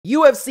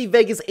UFC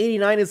Vegas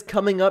 89 is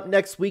coming up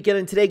next weekend,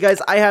 and today,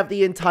 guys, I have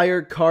the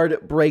entire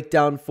card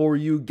breakdown for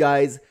you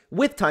guys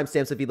with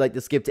timestamps if you'd like to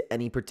skip to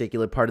any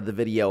particular part of the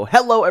video.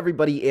 Hello,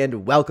 everybody,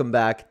 and welcome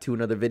back to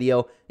another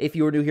video. If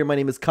you are new here, my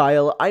name is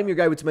Kyle. I'm your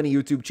guy with too many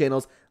YouTube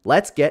channels.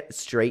 Let's get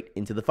straight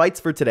into the fights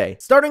for today.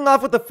 Starting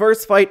off with the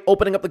first fight,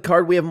 opening up the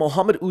card, we have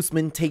Mohammed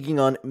Usman taking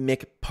on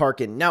Mick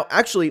Parkin. Now,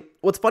 actually,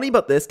 what's funny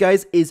about this,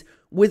 guys, is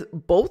with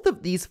both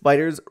of these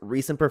fighters'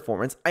 recent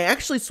performance, I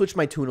actually switched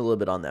my tune a little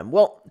bit on them.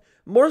 Well,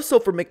 more so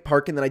for Mick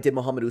Parkin than I did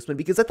Mohammed Usman,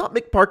 because I thought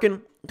Mick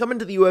Parkin, coming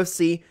to the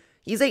UFC,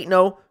 he's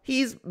 8-0,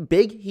 he's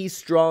big, he's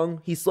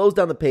strong, he slows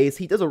down the pace,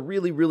 he does a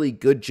really, really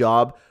good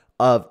job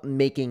of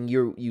making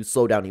you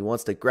slow down. He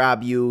wants to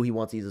grab you, he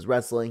wants to use his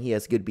wrestling, he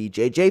has good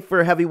BJJ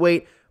for a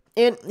heavyweight,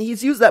 and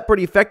he's used that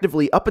pretty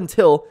effectively up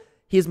until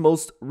his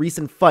most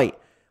recent fight,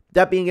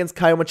 that being against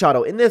Caio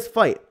Machado. In this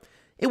fight,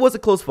 it was a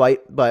close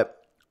fight,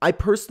 but I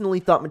personally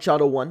thought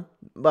Machado won,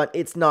 but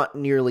it's not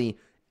nearly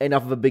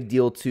enough of a big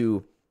deal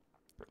to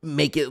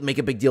make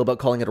a big deal about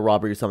calling it a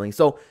robbery or something.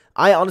 So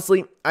I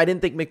didn't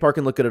think Mick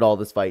Parkin looked good at all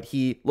this fight.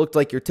 He looked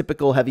like your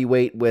typical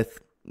heavyweight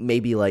with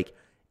maybe like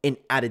an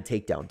added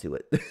takedown to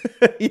it.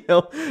 You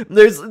know,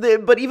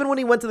 but even when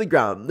he went to the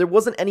ground, there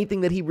wasn't anything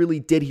that he really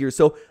did here.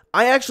 So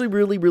I actually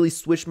really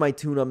switched my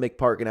tune on Mick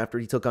Parkin after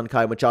he took on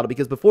Caio Machado,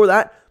 because before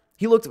that,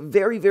 he looked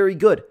very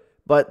good.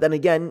 But then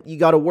again, you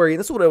got to worry,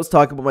 and this is what I was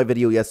talking about in my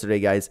video yesterday,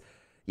 guys.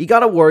 You got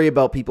to worry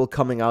about people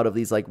coming out of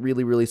these like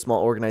really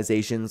small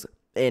organizations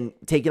and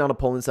taking on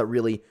opponents that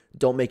really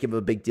don't make him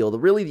a big deal.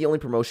 The only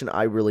promotion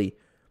I really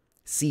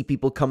see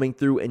people coming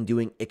through and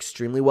doing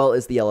extremely well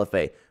is the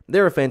LFA.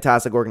 They're a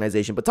fantastic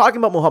organization. But talking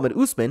about Mohammed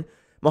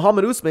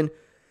Usman,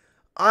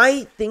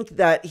 I think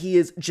that he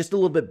is just a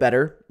little bit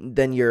better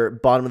than your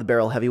bottom of the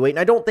barrel heavyweight. And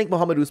I don't think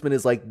Mohammed Usman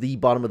is like the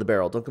bottom of the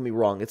barrel. Don't get me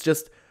wrong. It's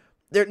just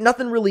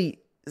nothing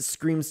really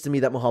screams to me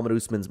that Mohammed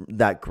Usman's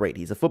that great.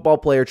 He's a football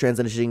player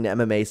transitioning to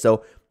MMA,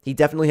 so he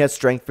definitely has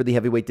strength for the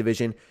heavyweight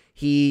division.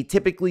 He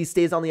typically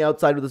stays on the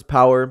outside with his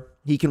power.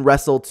 He can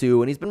wrestle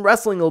too, and he's been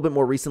wrestling a little bit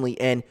more recently,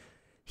 and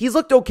he's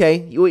looked okay.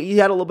 He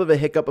had a little bit of a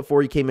hiccup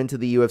before he came into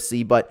the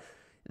UFC, but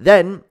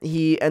then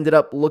he ended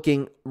up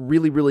looking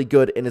really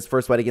good in his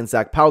first fight against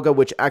Zach Pauga,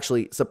 which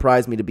actually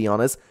surprised me, to be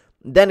honest.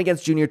 Then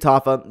against Junior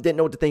Tafa, didn't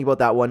know what to think about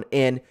that one,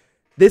 and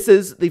this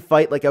is the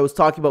fight like I was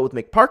talking about with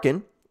Mick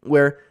Parkin,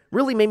 where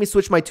really made me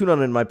switch my tune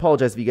on it, and I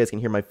apologize if you guys can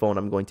hear my phone.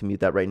 I'm going to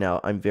mute that right now.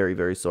 I'm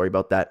very sorry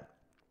about that.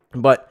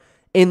 But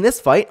in this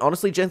fight,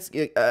 honestly,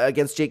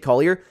 against Jake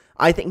Collier,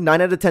 I think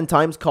 9 out of 10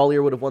 times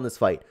Collier would have won this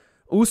fight.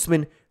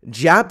 Usman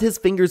jabbed his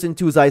fingers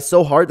into his eyes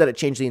so hard that it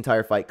changed the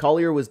entire fight.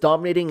 Collier was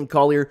dominating, and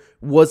Collier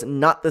was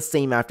not the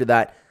same after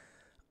that.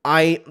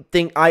 I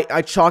think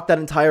I chalked that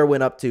entire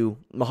win up to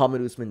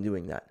Mohammed Usman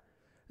doing that.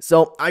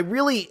 So I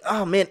really,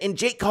 oh man, and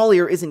Jake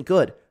Collier isn't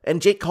good.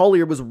 And Jake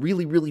Collier was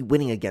really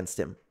winning against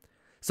him.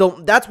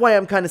 So that's why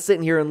I'm kind of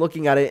sitting here and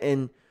looking at it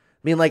and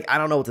being like, I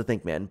don't know what to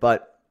think, man.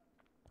 But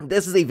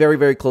this is a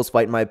very close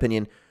fight, in my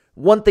opinion.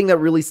 One thing that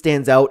really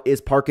stands out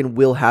is Parkin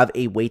will have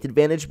a weight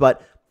advantage,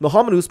 but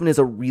Mohammed Usman is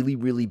a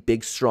really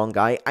big, strong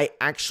guy. I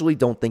actually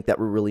don't think that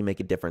will really make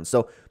a difference.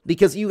 So,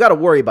 because you got to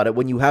worry about it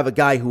when you have a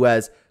guy who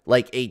has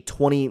like a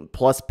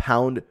 20+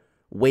 pound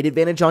weight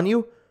advantage on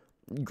you,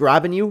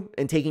 grabbing you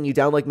and taking you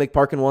down like Mick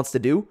Parkin wants to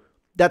do.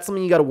 That's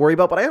something you got to worry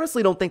about, but I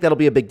honestly don't think that'll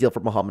be a big deal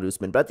for Mohammed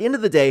Usman. But at the end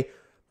of the day,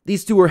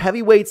 these two are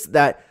heavyweights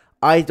that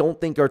I don't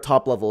think are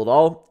top level at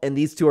all, and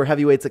these two are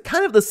heavyweights at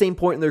kind of the same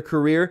point in their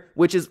career,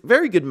 which is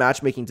very good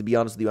matchmaking, to be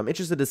honest with you. I'm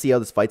interested to see how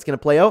this fight's going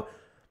to play out.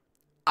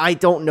 I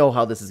don't know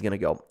how this is going to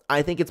go.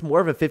 I think it's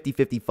more of a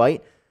 50-50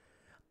 fight.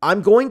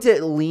 I'm going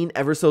to lean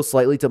ever so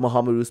slightly to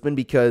Mohammed Usman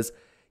because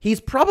he's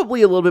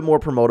probably a little bit more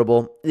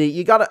promotable.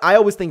 I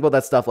always think about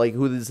that stuff, like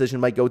who the decision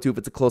might go to if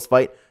it's a close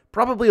fight.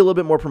 Probably a little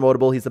bit more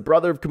promotable. He's the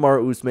brother of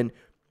Kamaru Usman.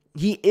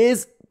 He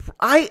is,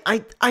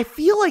 I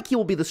feel like he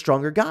will be the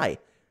stronger guy.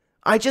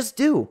 I just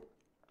do.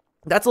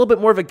 That's a little bit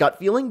more of a gut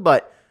feeling,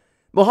 but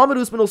Mohammed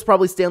Usman will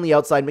probably stay on the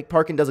outside. Mick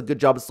Parkin does a good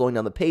job of slowing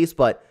down the pace,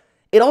 but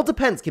it all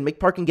depends. Can Mick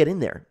Parkin get in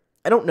there?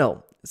 I don't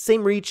know.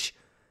 Same reach.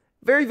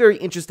 Very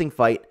interesting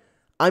fight.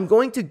 I'm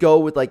going to go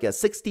with like a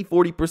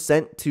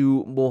 60-40%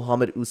 to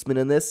Mohammed Usman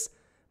in this,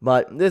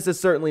 but this is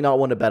certainly not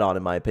one to bet on,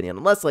 in my opinion,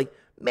 unless like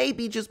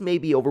maybe, just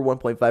maybe over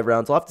 1.5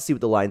 rounds. I'll have to see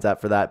what the line's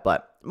at for that,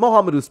 but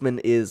Mohammed Usman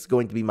is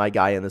going to be my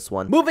guy in this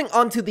one. Moving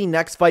on to the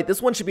next fight.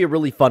 This one should be a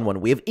really fun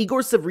one. We have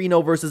Igor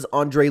Severino versus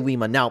Andre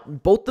Lima. Now,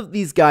 both of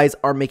these guys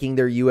are making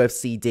their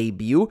UFC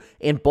debut,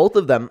 and both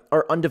of them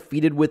are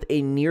undefeated with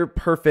a near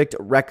perfect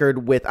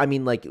record with, I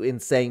mean, like in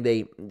saying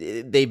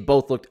they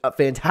both looked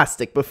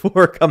fantastic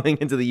before coming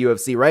into the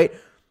UFC, right?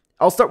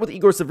 I'll start with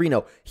Igor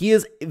Severino. He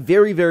is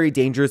very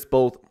dangerous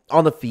both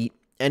on the feet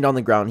and on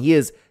the ground.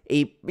 He's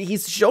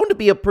shown to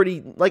be a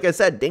pretty, like I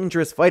said,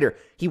 dangerous fighter.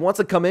 He wants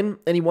to come in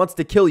and he wants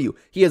to kill you.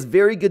 He has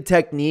very good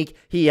technique.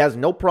 He has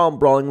no problem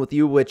brawling with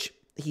you, which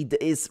he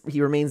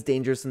remains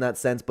dangerous in that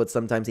sense, but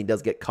sometimes he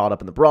does get caught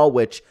up in the brawl,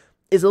 which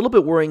is a little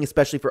bit worrying,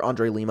 especially for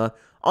Andre Lima.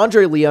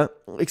 Andre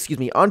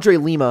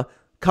Lima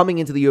coming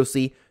into the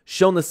UFC,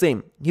 shown the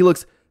same. He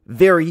looks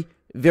very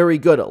very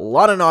good. A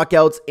lot of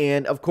knockouts,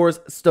 and of course,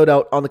 stood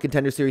out on the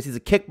Contender Series. He's a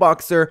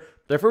kickboxer.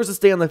 Prefers to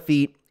stay on the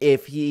feet.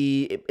 If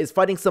he is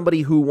fighting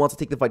somebody who wants to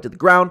take the fight to the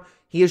ground,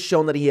 he has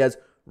shown that he has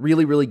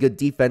really, really good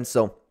defense.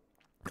 So,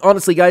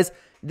 honestly, guys,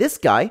 this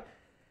guy,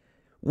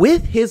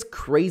 with his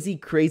crazy,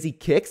 crazy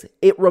kicks,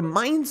 it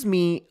reminds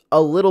me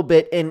a little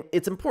bit, and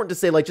it's important to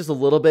say, like, just a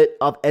little bit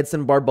of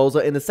Edson Barboza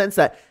in the sense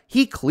that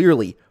he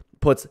clearly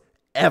puts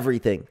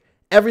everything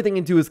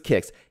into his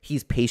kicks.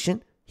 He's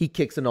patient. He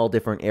kicks in all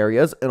different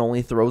areas and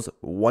only throws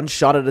one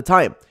shot at a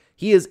time.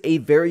 He is a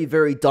very,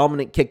 very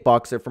dominant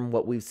kickboxer from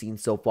what we've seen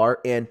so far,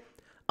 and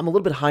I'm a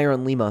little bit higher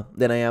on Lima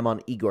than I am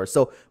on Igor.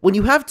 So when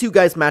you have two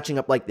guys matching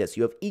up like this,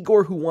 you have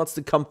Igor who wants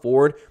to come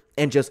forward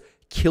and just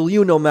kill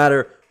you no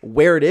matter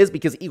where it is,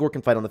 because Igor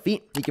can fight on the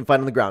feet, he can fight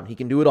on the ground, he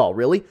can do it all,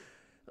 really.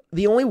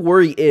 The only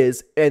worry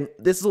is, and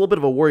this is a little bit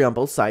of a worry on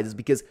both sides, is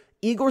because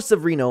Igor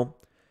Severino,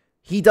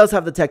 he does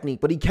have the technique,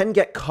 but he can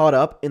get caught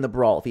up in the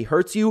brawl. If he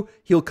hurts you,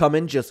 he'll come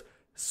in just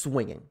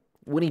swinging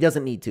when he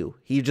doesn't need to.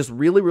 He just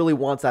really, really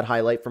wants that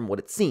highlight from what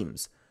it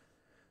seems.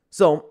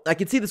 So I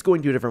can see this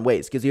going two different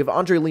ways, because you have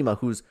Andre Lima,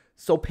 who's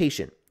so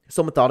patient,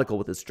 so methodical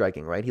with his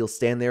striking, right? He'll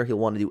stand there, he'll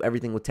want to do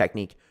everything with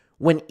technique.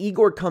 When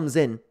Igor comes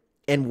in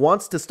and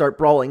wants to start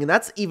brawling, and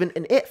that's even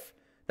an if.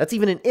 That's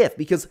even an if,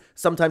 because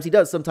sometimes he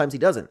does, sometimes he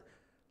doesn't.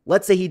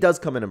 Let's say he does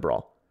come in and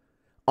brawl.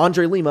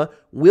 Andre Lima,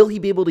 will he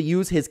be able to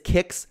use his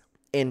kicks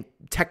and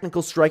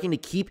technical striking to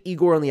keep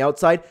Igor on the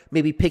outside,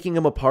 maybe picking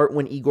him apart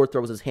when Igor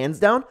throws his hands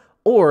down?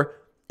 Or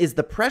is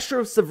the pressure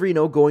of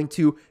Severino going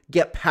to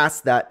get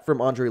past that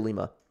from Andre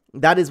Lima?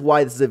 That is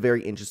why this is a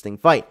very interesting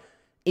fight.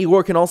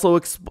 Igor can also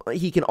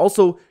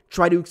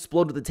try to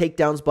explode with the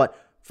takedowns, but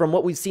from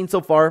what we've seen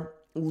so far,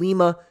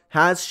 Lima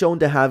has shown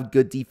to have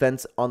good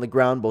defense on the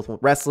ground, both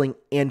with wrestling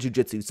and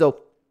jiu-jitsu.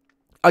 So,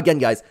 again,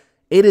 guys,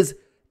 it is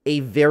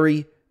a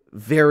very,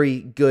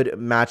 very good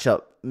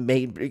matchup.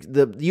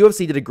 The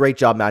UFC did a great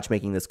job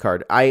matchmaking this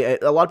card. A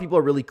lot of people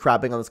are really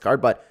crapping on this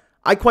card, but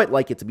I quite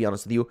like it, to be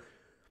honest with you.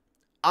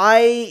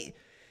 I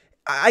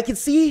can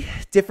see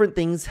different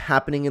things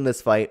happening in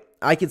this fight.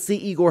 I can see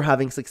Igor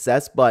having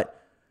success, but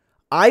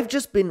I've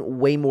just been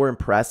way more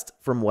impressed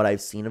from what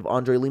I've seen of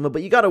Andre Lima.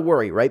 But you got to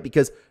worry, right?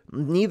 Because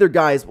neither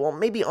guys, well,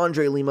 maybe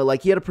Andre Lima,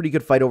 like, he had a pretty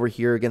good fight over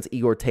here against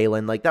Igor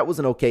Talin. Like, that was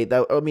an okay,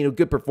 a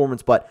good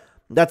performance, but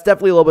that's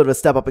definitely a little bit of a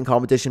step up in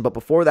competition. But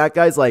before that,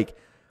 guys, like,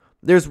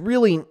 there's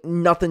really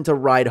nothing to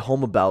ride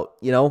home about,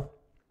 you know?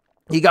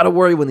 You got to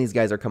worry when these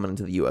guys are coming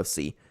into the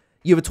UFC.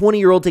 You have a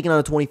 20-year-old taking on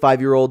a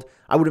 25-year-old.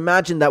 I would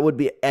imagine that would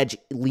be edge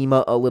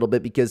Lima a little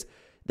bit, because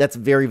that's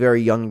very,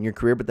 very young in your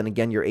career. But then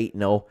again, you're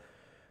 8-0.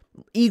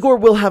 Igor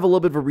will have a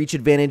little bit of a reach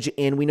advantage,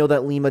 and we know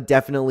that Lima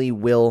definitely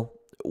will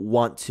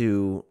want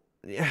to...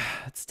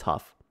 It's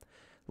tough.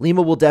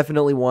 Lima will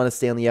definitely want to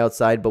stay on the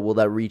outside, but will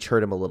that reach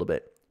hurt him a little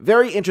bit?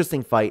 Very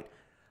interesting fight.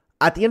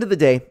 At the end of the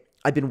day,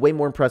 I've been way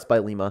more impressed by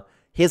Lima.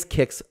 His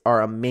kicks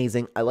are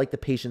amazing. I like the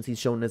patience he's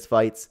shown in his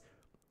fights.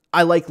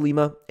 I like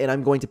Lima, and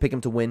I'm going to pick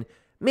him to win.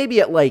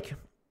 Maybe at like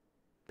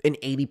an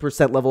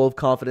 80% level of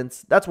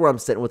confidence. That's where I'm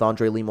sitting with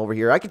Andre Lima over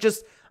here. I could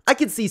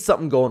see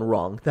something going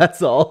wrong.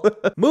 That's all.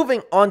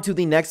 Moving on to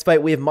the next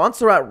fight, we have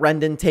Montserrat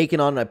Rendon taking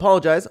on, and I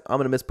apologize, I'm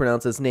going to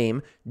mispronounce his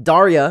name,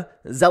 Daria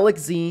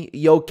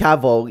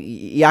Yakova.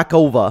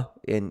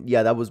 And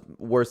yeah, that was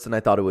worse than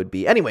I thought it would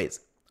be. Anyways,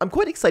 I'm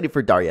quite excited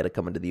for Daria to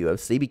come into the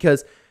UFC,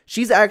 because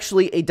she's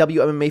actually a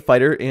WMMA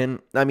fighter, and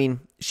I mean,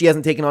 she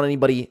hasn't taken on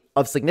anybody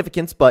of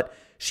significance, but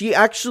she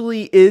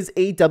actually is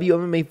a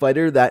WMMA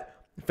fighter that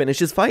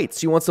finishes fights.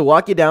 She wants to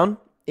walk you down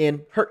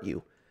and hurt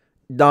you.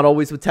 Not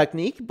always with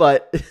technique,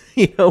 but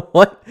you know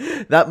what?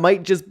 That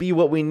might just be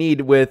what we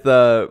need with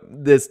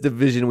this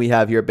division we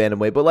have here at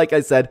Bantamweight. But like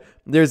I said,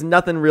 there's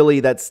nothing really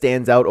that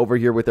stands out over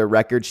here with her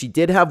record. She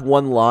did have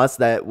one loss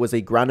that was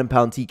a ground and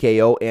pound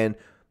TKO, and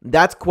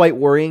that's quite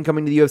worrying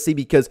coming to the UFC,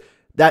 because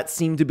that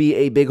seemed to be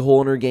a big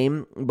hole in her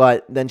game,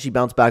 but then she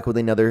bounced back with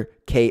another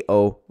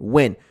KO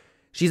win.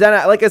 She's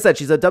at, like I said,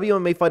 she's a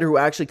WMA fighter who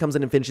actually comes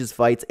in and finishes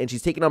fights, and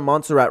she's taking on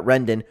Montserrat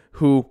Rendon,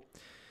 who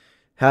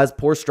has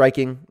poor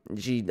striking.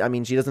 She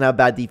doesn't have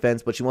bad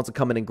defense, but she wants to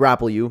come in and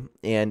grapple you,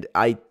 and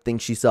I think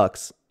she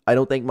sucks. I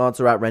don't think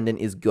Montserrat Rendon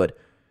is good.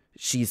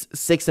 She's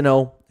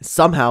 6-0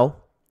 somehow.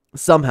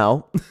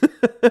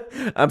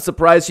 I'm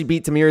surprised she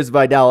beat Tamiris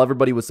Vidal.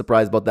 Everybody was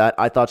surprised about that.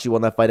 I thought she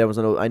won that fight.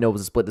 I know it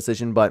was a split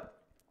decision, but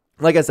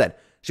like I said,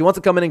 she wants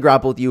to come in and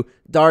grapple with you.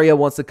 Daria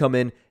wants to come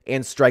in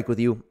and strike with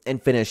you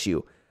and finish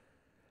you.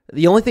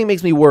 The only thing that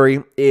makes me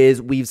worry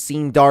is we've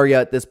seen Daria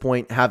at this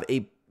point have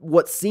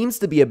what seems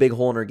to be a big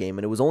hole in her game,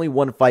 and it was only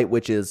one fight,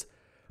 which is,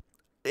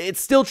 it's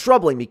still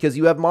troubling, because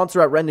you have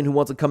Montserrat Rendon who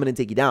wants to come in and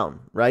take you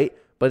down, right?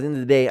 But at the end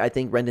of the day, I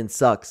think Rendon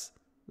sucks.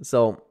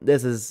 So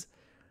this is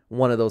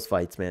one of those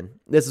fights, man.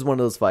 This is one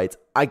of those fights.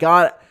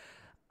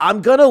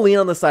 I'm going to lean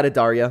on the side of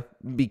Daria,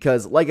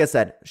 because like I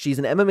said, she's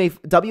an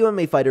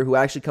WMA fighter who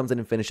actually comes in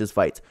and finishes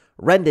fights.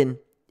 Rendon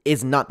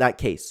is not that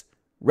case.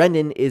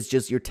 Rendon is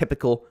just your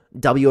typical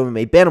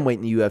WMA bantamweight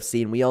in the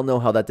UFC, and we all know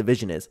how that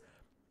division is.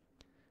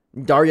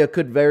 Daria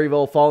could very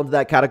well fall into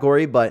that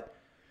category, but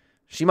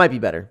she might be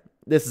better.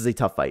 this is a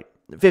tough fight.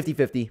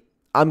 50-50.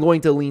 I'm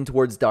going to lean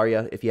towards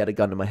Daria if he had a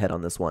gun to my head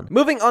on this one.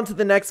 Moving on to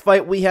the next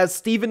fight, we have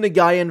Stephen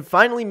Nagayan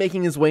finally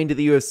making his way into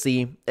the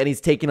UFC, and he's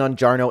taking on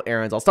Jarno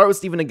Aarons. I'll start with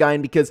Stephen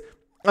Nagayan because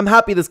I'm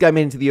happy this guy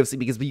made it into the UFC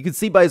because you can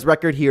see by his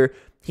record here,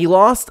 he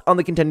lost on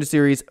the Contender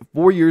Series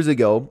 4 years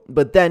ago,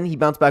 but then he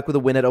bounced back with a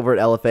win over at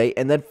LFA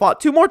and then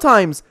fought 2 more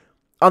times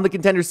on the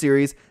Contender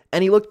Series,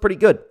 and he looked pretty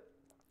good.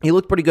 He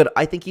looked pretty good.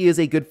 I think he is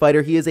a good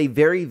fighter. He is a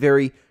very,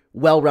 very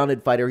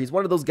well-rounded fighter. He's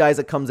one of those guys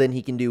that comes in,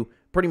 he can do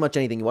pretty much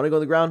anything. You want to go to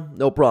the ground?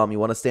 No problem. You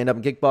want to stand up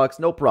and kickbox?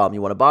 No problem.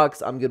 You want to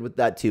box? I'm good with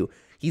that too.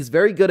 He's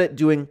very good at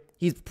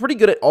he's pretty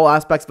good at all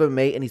aspects of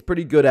MMA, and he's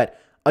pretty good at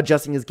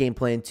adjusting his game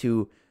plan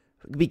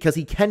because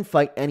he can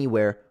fight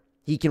anywhere.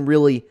 He can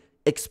really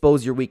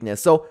expose your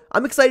weakness. So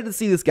I'm excited to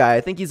see this guy.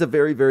 I think he's a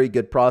very, very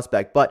good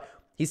prospect, but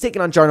he's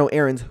taking on Jarno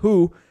Aarons,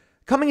 who,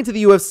 coming into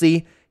the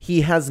UFC,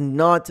 he has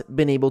not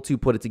been able to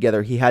put it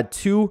together. He had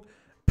 2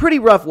 pretty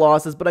rough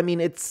losses, but I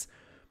mean, it's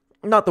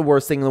not the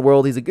worst thing in the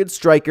world. He's a good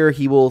striker.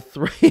 He will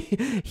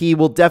he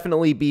will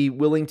definitely be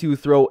willing to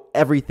throw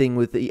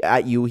everything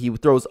at you. He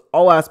throws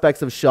all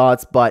aspects of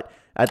shots, but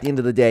at the end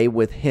of the day,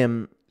 with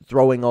him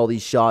throwing all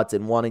these shots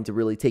and wanting to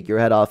really take your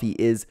head off, he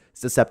is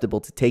susceptible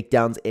to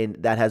takedowns, and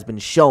that has been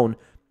shown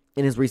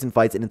in his recent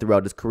fights and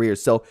throughout his career.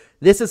 So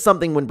this is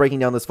something, when breaking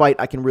down this fight,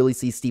 I can really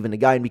see Stephen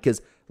Nagayan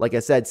because, like I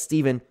said,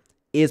 Stephen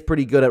is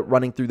pretty good at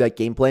running through that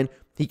game plan.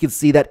 He can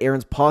see that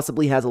Aarons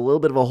possibly has a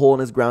little bit of a hole in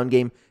his ground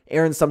game.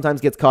 Aarons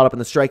sometimes gets caught up in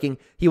the striking.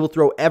 He will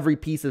throw every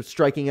piece of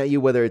striking at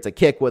you, whether it's a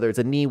kick, whether it's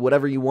a knee,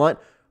 whatever you want.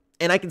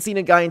 And I can see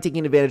Nagayan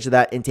taking advantage of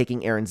that and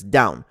taking Aarons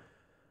down.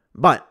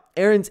 But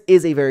Aarons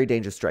is a very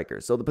dangerous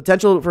striker, so the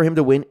potential for him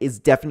to win is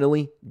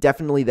definitely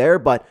there.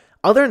 But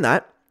other than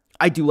that,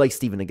 I do like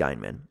Stephen Nagayan,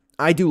 man.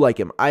 I do like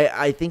him.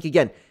 I think,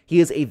 again, he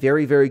is a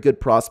very, very good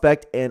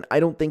prospect, and I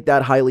don't think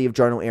that highly of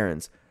Jarno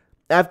Aarons.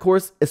 Of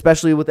course,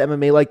 especially with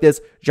MMA like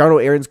this,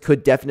 Jarno Aarons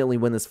could definitely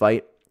win this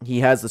fight. He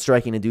has the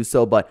striking to do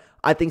so, but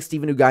I think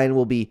Stephen Nagayan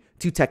will be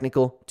too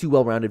technical, too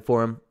well-rounded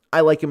for him.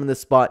 I like him in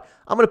this spot.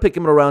 I'm going to pick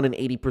him at around an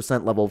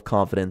 80% level of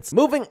confidence.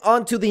 Moving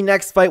on to the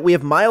next fight, we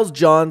have Miles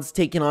Johns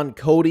taking on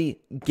Cody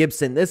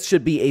Gibson. This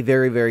should be a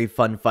very, very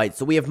fun fight.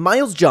 So we have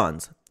Miles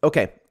Johns.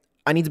 Okay,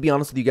 I need to be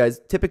honest with you guys.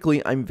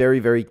 Typically, I'm very,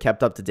 very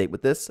kept up to date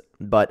with this,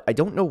 but I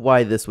don't know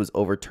why this was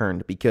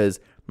overturned because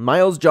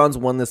Miles Johns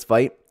won this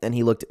fight, and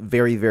he looked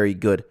very, very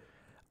good.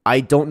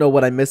 I don't know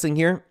what I'm missing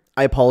here.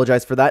 I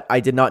apologize for that. I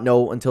did not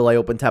know until I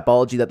opened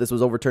Tapology that this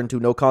was overturned to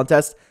no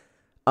contest.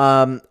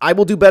 I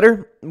will do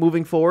better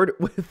moving forward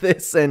with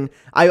this, and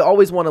I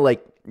always want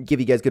to give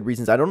you guys good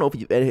reasons. I don't know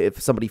if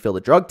somebody failed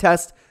a drug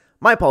test.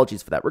 My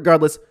apologies for that.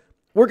 Regardless,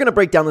 we're going to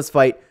break down this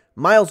fight.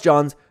 Miles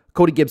Johns,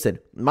 Cody Gibson.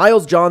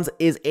 Miles Johns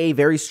is a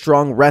very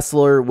strong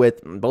wrestler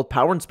with both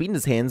power and speed in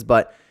his hands,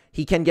 but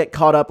he can get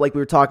caught up, like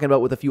we were talking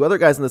about with a few other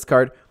guys in this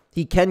card.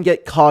 He can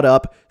get caught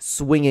up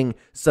swinging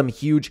some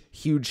huge,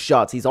 huge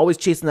shots. He's always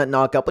chasing that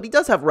knockout, but he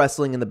does have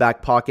wrestling in the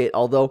back pocket,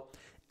 although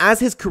as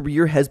his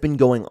career has been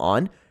going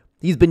on,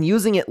 he's been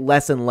using it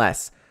less and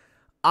less.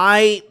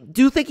 I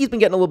do think he's been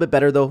getting a little bit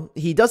better, though.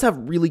 He does have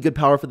really good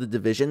power for the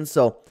division,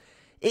 so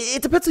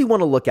it depends how you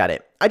want to look at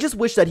it. I just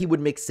wish that he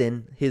would mix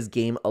in his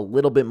game a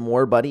little bit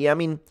more, but he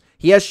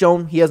has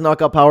shown he has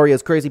knockout power. He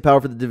has crazy power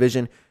for the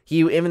division.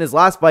 Even his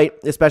last fight,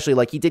 especially,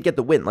 he did get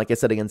the win, like I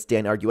said, against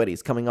Dan Arguetti.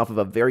 He's coming off of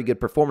a very good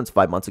performance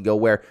 5 months ago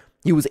where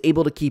he was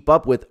able to keep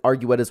up with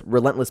Arguetti's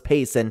relentless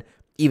pace and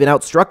even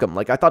outstruck him.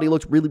 I thought he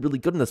looked really, really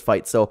good in this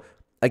fight, so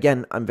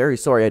again, I'm very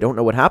sorry. I don't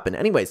know what happened.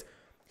 Anyways,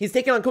 he's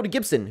taking on Cody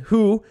Gibson,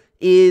 who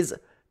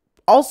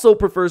also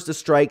prefers to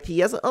strike. He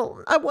has, I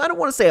don't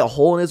want to say a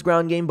hole in his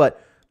ground game,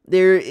 but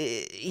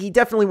he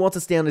definitely wants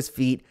to stay on his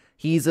feet.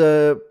 He's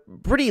a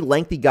pretty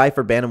lengthy guy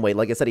for bantamweight.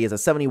 Like I said, he has a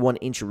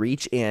 71-inch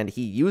reach, and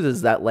he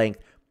uses that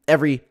length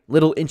every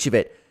little inch of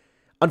it.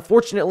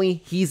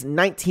 Unfortunately, he's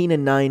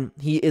 19-9.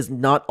 He is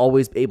not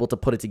always able to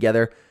put it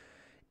together.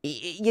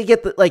 You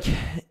get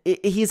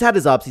he's had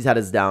his ups, he's had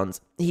his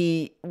downs.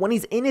 When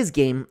he's in his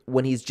game,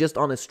 when he's just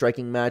on a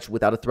striking match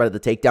without a threat of the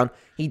takedown,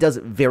 he does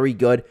very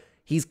good.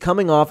 He's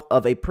coming off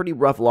of a pretty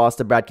rough loss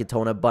to Brad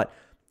Katona, but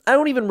I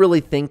don't even really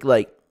think,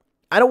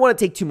 I don't want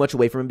to take too much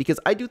away from him because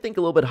I do think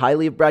a little bit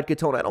highly of Brad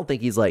Katona. I don't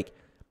think he's,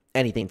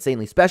 anything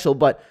insanely special,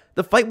 but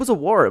the fight was a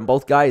war, and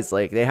both guys,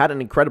 they had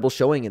an incredible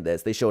showing in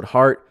this. They showed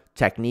heart,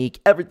 technique,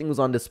 everything was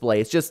on display.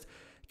 It's just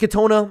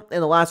Katona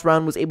in the last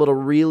round was able to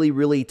really,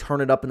 really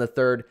turn it up in the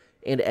third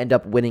and end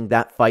up winning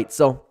that fight.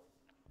 So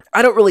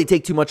I don't really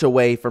take too much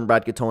away from the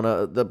Brad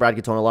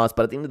Katona loss,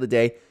 but at the end of the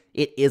day,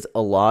 it is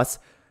a loss.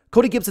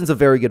 Cody Gibson's a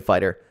very good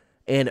fighter,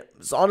 and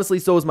honestly,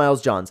 so is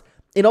Miles Johns.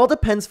 It all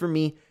depends for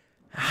me.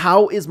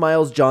 How is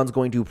Miles Johns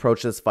going to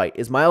approach this fight?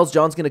 Is Miles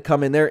Johns going to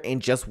come in there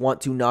and just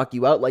want to knock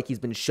you out like he's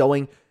been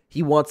showing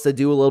he wants to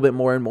do a little bit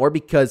more and more?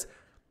 Because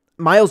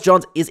Miles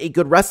Johns is a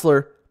good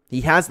wrestler. He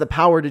has the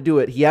power to do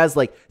it. He has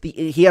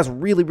he has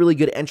really, really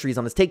good entries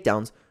on his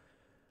takedowns,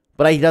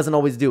 but he doesn't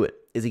always do it.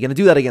 Is he going to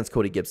do that against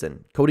Cody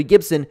Gibson? Cody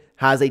Gibson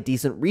has a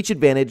decent reach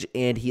advantage,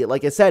 and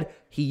like I said,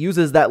 he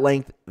uses that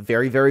length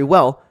very, very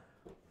well.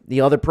 The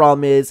other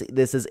problem is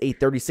this is a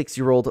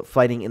 36-year-old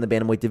fighting in the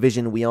bantamweight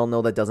division. We all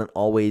know that doesn't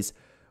always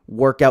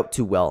work out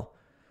too well.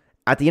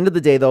 At the end of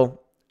the day, though,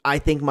 I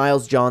think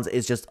Miles Johns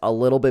is just a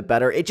little bit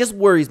better. It just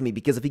worries me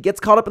because if he gets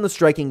caught up in the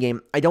striking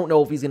game, I don't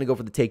know if he's going to go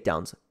for the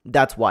takedowns.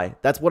 That's why.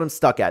 That's what I'm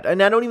stuck at.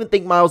 And I don't even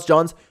think Miles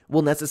Johns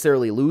will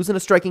necessarily lose in a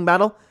striking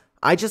battle.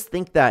 I just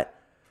think that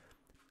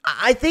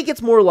I think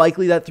it's more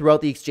likely that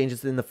throughout the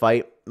exchanges in the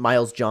fight,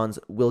 Miles Johns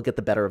will get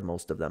the better of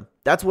most of them.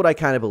 That's what I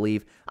kind of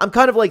believe. I'm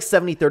kind of like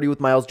 70-30 with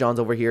Miles Johns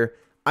over here.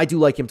 I do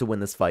like him to win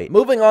this fight.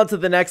 Moving on to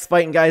the next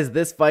fight, and guys,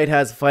 this fight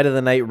has Fight of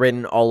the Night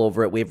written all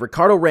over it. We have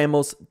Ricardo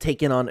Ramos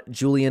taking on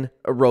Julian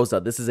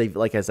Erosa. This is,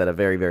 like I said, a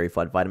very, very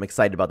fun fight. I'm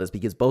excited about this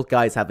because both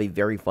guys have a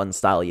very fun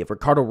style. You have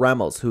Ricardo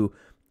Ramos, who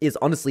is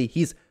honestly,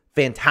 he's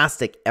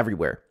fantastic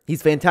everywhere.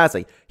 He's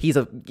fantastic.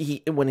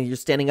 When you're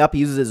standing up, he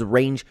uses his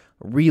range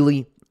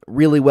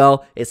really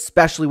well,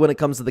 especially when it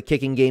comes to the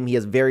kicking game. He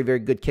has very, very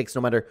good kicks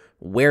no matter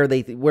where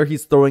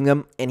he's throwing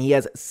them, and he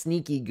has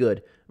sneaky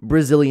good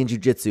Brazilian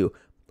jiu-jitsu.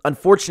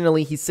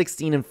 Unfortunately, he's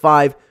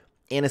 16-5,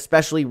 and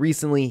especially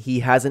recently, he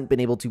hasn't been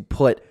able to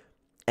put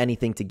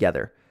anything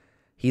together.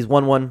 He's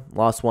 1-1,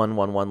 lost 1,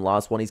 1-1,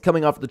 lost 1. He's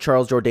coming off the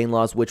Charles Jourdain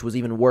loss, which was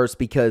even worse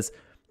because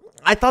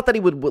I thought that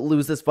he would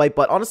lose this fight,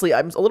 but honestly,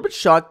 I'm a little bit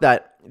shocked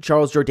that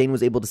Charles Jourdain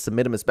was able to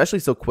submit him, especially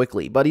so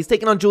quickly. But he's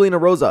taking on Julian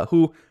Erosa,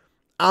 who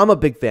I'm a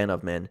big fan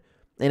of, man.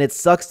 And it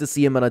sucks to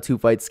see him on a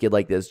two-fight skid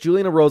like this.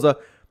 Julian Erosa,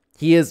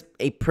 he is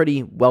a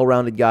pretty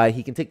well-rounded guy.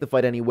 He can take the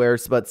fight anywhere,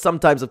 but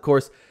sometimes, of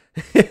course,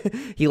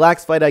 he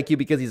lacks fight IQ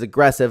because he's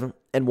aggressive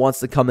and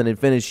wants to come in and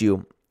finish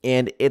you.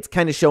 And it's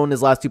kind of shown in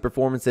his last two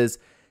performances.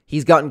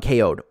 He's gotten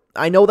KO'd.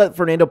 I know that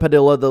Fernando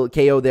Padilla, the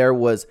KO there,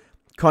 was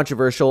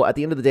controversial. At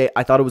the end of the day,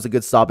 I thought it was a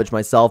good stoppage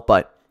myself,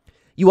 but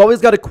you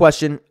always got to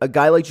question a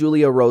guy like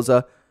Julian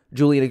Erosa. I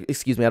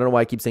don't know why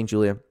I keep saying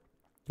Julian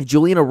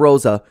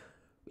Erosa.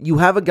 You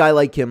have a guy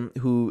like him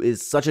who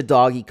is such a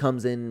dog. He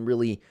comes in,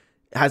 really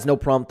has no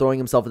problem throwing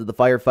himself into the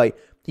firefight.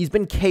 He's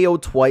been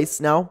KO'd twice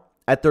now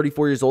at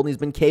 34 years old, and he's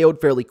been KO'd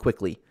fairly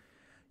quickly.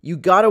 You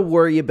got to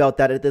worry about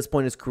that at this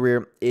point in his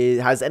career.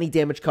 Has any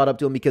damage caught up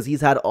to him because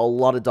he's had a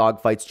lot of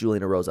dog fights,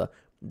 Julian Erosa.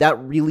 That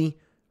really,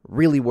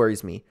 really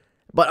worries me.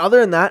 But other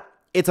than that,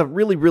 it's a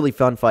really, really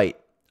fun fight.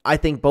 I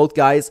think both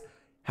guys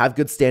have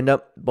good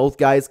stand-up. Both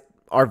guys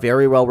are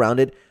very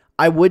well-rounded.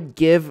 I would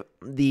give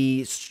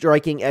the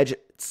striking edge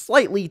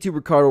slightly to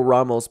Ricardo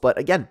Ramos, but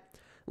again,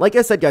 like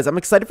I said, guys, I'm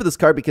excited for this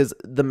card because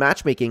the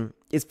matchmaking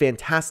is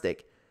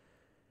fantastic.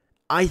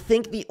 I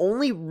think the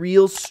only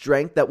real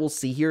strength that we'll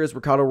see here is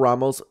Ricardo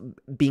Ramos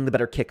being the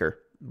better kicker.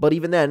 But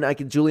even then,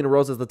 Julian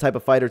Erosa is the type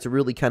of fighter to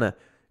really kind of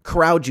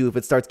crowd you if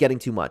it starts getting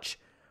too much.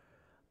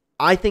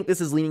 I think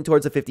this is leaning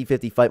towards a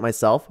 50-50 fight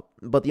myself,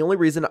 but the only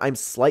reason I'm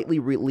slightly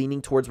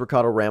leaning towards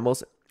Ricardo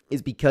Ramos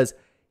is because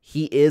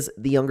he is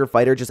the younger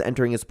fighter just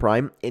entering his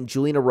prime, and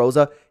Julian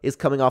Erosa is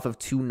coming off of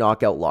 2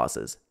 knockout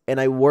losses. And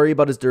I worry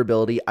about his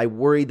durability. I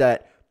worry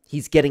that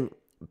he's getting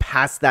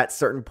past that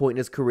certain point in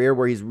his career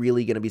where he's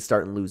really going to be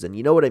starting losing.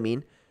 You know what I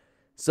mean?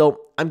 So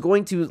I'm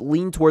going to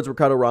lean towards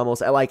Ricardo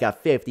Ramos at like a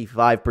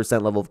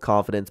 55% level of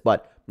confidence,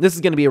 but this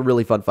is going to be a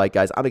really fun fight,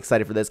 guys. I'm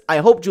excited for this. I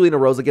hope Julian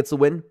Erosa gets the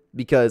win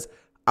because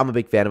I'm a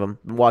big fan of him.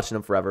 Been watching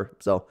him forever.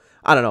 So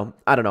I don't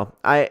know.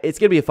 It's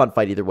going to be a fun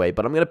fight either way,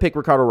 but I'm going to pick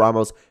Ricardo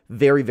Ramos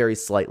very, very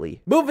slightly.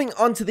 Moving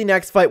on to the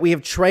next fight, we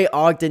have Trey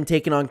Ogden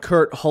taking on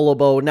Kurt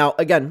Holobo. Now,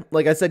 again,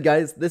 like I said,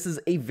 guys, this is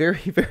a very,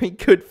 very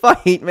good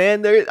fight,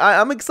 man.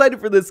 I'm excited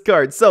for this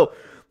card. So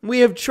we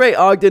have Trey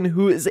Ogden,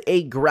 who is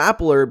a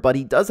grappler, but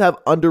he does have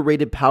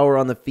underrated power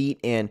on the feet,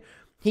 and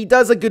he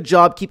does a good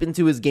job keeping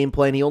to his game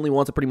plan. He only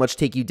wants to pretty much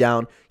take you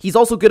down. He's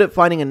also good at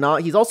finding a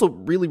knock. He's also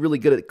really, really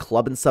good at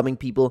club and subbing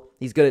people.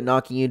 He's good at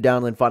knocking you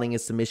down and finding a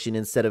submission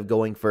instead of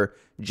going for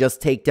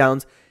just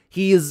takedowns.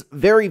 He is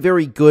very,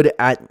 very good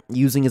at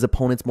using his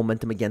opponent's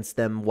momentum against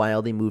them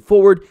while they move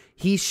forward.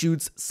 He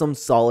shoots some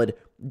solid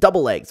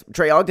double legs.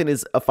 Trey Ogden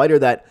is a fighter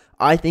that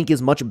I think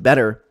is much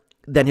better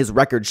than his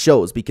record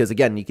shows because,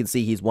 again, you can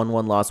see he's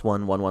 1-1, lost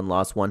 1, 1-1,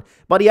 lost 1.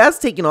 But he has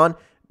taken on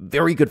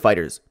very good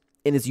fighters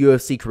in his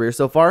UFC career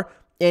so far,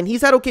 and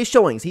he's had okay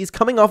showings. He's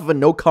coming off of a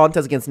no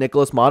contest against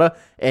Nicholas Mata,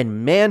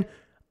 and man,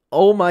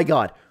 oh my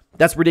god,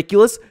 that's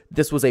ridiculous.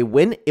 This was a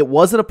win. It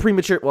wasn't a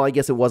premature, well, I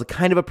guess it was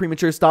kind of a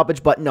premature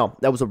stoppage, but no,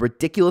 that was a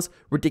ridiculous,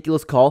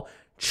 ridiculous call.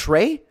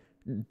 Trey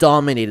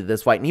dominated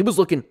this fight, and he was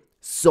looking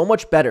so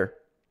much better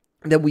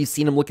than we've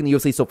seen him look in the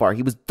UFC so far.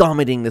 He was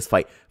dominating this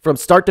fight from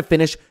start to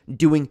finish,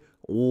 doing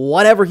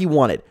whatever he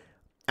wanted.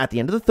 At the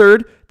end of the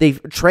third,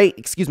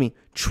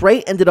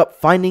 Trey ended up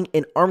finding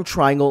an arm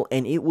triangle,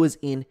 and it was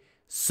in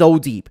so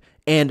deep.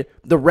 And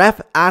the ref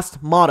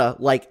asked Mata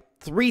like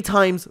 3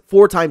 times,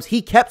 4 times.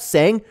 He kept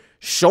saying,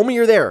 "Show me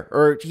you're there,"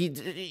 or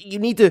you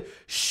need to.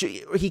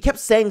 He kept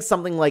saying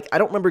something like, I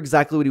don't remember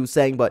exactly what he was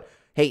saying, but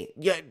hey,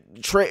 yeah,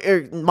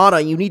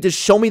 Mata, you need to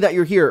show me that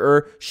you're here,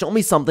 or show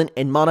me something.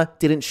 And Mata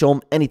didn't show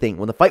him anything.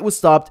 When the fight was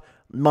stopped,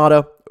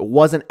 Mata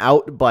wasn't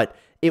out, but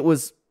it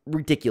was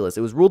ridiculous.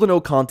 It was ruled a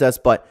no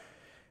contest, but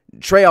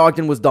Trey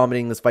Ogden was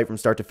dominating this fight from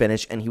start to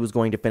finish, and he was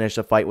going to finish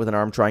the fight with an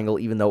arm triangle,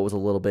 even though it was a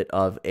little bit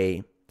of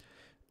a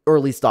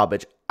early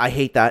stoppage. I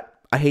hate that.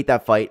 I hate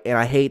that fight, and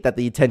I hate that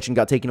the attention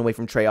got taken away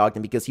from Trey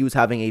Ogden because he was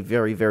having a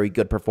very, very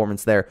good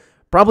performance there.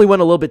 Probably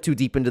went a little bit too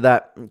deep into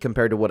that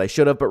compared to what I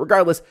should have, but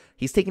regardless,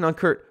 he's taking on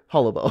Kurt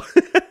Holobaugh.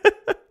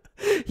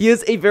 He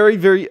is a very,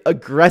 very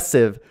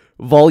aggressive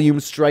volume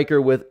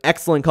striker with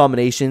excellent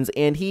combinations,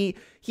 and he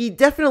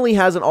definitely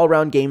has an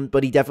all-around game,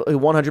 but he definitely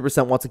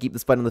 100% wants to keep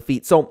this fight on the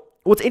feet. So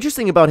what's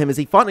interesting about him is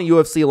he fought in the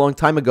UFC a long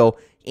time ago,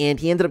 and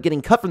he ended up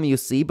getting cut from the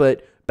UFC,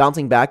 but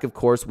bouncing back, of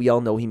course, we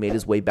all know he made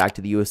his way back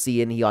to the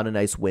UFC, and he got a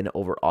nice win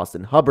over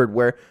Austin Hubbard,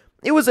 where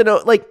it was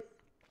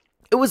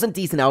a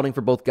decent outing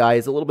for both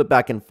guys, a little bit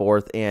back and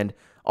forth, and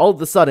all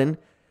of a sudden,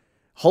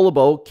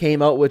 Holobaugh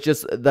came out with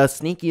just the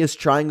sneakiest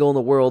triangle in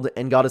the world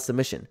and got a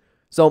submission.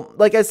 So,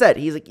 like I said,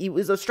 he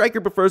was a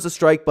striker, prefers to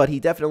strike, but he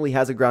definitely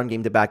has a ground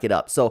game to back it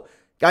up. So,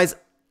 guys,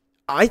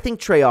 I think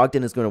Trey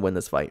Ogden is going to win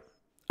this fight.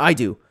 I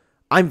do.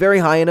 I'm very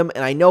high in him,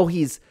 and I know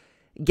he's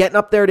getting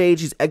up there at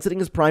age. He's exiting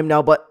his prime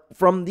now, but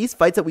from these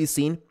fights that we've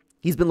seen,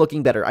 he's been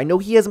looking better. I know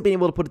he hasn't been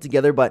able to put it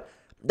together, but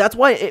that's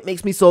why it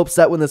makes me so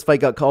upset when this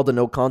fight got called a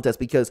no contest,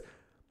 because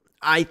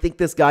I think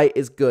this guy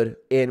is good,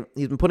 and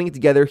he's been putting it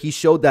together. He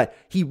showed that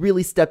he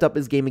really stepped up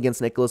his game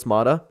against Nicholas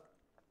Mata.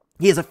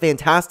 He has a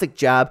fantastic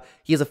jab.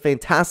 He has a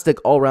fantastic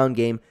all-around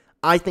game.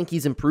 I think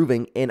he's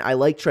improving, and I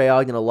like Trey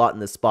Ogden a lot in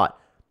this spot.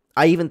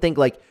 I even think,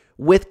 like,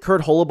 with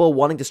Kurt Holobaugh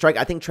wanting to strike,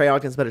 I think Trey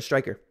Ogden's a better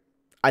striker.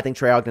 I think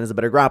Trey Ogden is a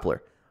better grappler.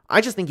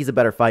 I just think he's a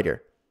better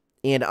fighter,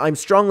 and I'm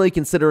strongly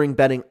considering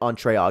betting on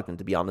Trey Ogden,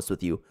 to be honest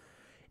with you.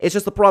 It's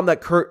just the problem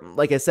that Kurt,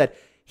 like I said,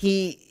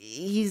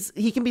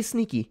 he can be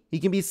sneaky. He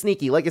can be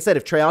sneaky. Like I said,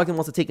 if Trey Ogden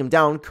wants to take him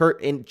down,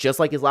 Kurt, and just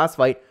like his last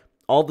fight,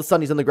 all of a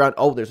sudden he's on the ground.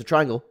 Oh, there's a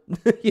triangle.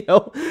 You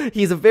know,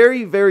 he's a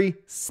very, very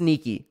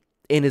sneaky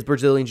in his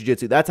Brazilian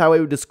Jiu-Jitsu. That's how I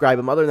would describe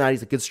him. Other than that,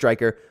 he's a good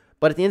striker.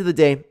 But at the end of the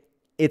day,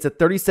 it's a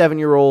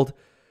 37-year-old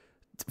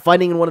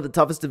fighting in one of the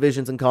toughest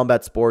divisions in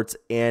combat sports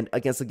and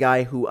against a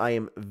guy who I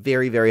am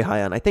very, very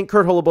high on. I think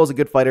Kurt Holobaugh is a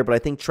good fighter, but I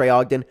think Trey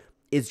Ogden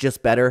is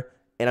just better,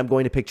 and I'm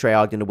going to pick Trey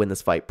Ogden to win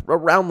this fight.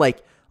 Around,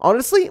 like,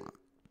 honestly,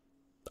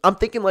 I'm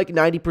thinking like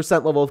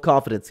 90% level of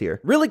confidence here.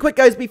 Really quick,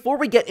 guys, before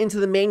we get into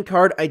the main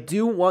card, I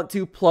do want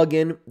to plug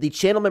in the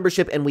channel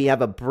membership, and we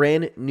have a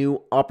brand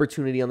new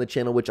opportunity on the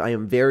channel, which I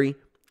am very,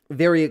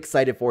 very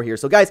excited for here.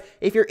 So, guys,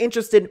 if you're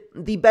interested,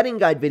 the betting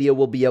guide video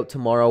will be out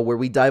tomorrow where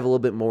we dive a little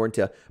bit more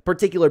into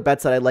particular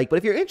bets that I like. But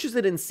if you're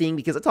interested in seeing,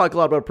 because I talk a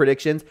lot about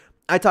predictions,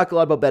 I talk a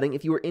lot about betting.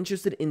 If you are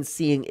interested in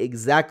seeing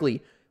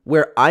exactly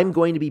where I'm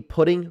going to be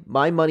putting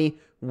my money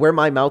where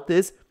my mouth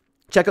is,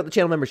 check out the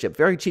channel membership.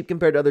 Very cheap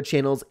compared to other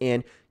channels,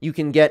 and you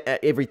can get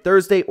every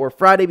Thursday or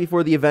Friday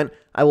before the event.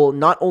 I will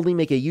not only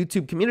make a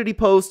YouTube community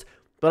post,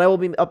 but I will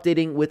be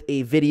updating with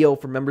a video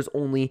for members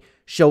only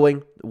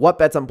showing what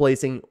bets I'm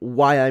placing,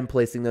 why I'm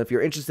placing them. If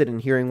you're interested in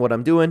hearing what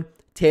I'm doing,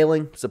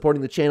 tailing,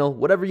 supporting the channel,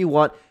 whatever you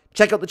want,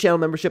 check out the channel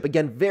membership.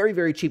 Again, very,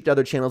 very cheap to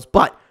other channels,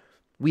 but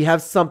we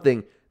have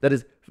something that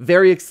is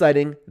very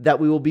exciting that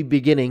we will be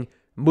beginning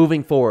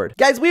moving forward.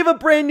 Guys, we have a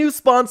brand new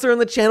sponsor on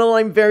the channel.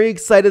 I'm very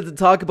excited to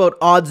talk about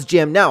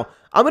OddsJam. Now,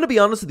 I'm going to be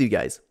honest with you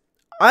guys.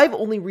 I've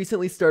only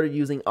recently started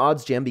using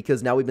OddsJam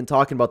because now we've been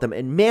talking about them,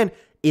 and man,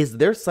 is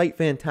their site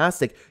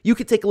fantastic. You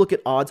could take a look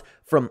at odds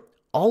from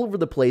all over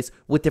the place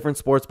with different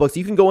sports books.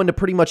 You can go into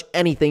pretty much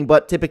anything,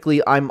 but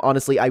typically, I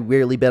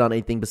rarely bet on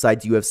anything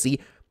besides UFC.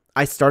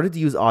 I started to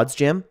use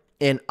OddsJam,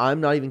 and I'm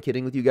not even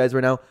kidding with you guys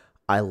right now.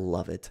 I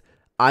love it.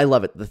 I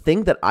love it. The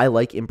thing that I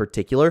like in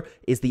particular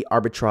is the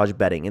arbitrage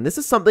betting. And this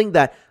is something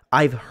that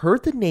I've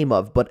heard the name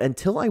of, but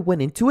until I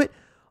went into it,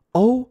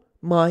 oh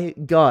my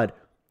God.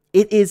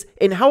 It is,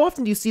 and how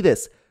often do you see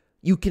this?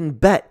 You can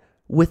bet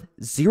with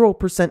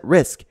 0%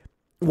 risk.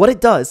 What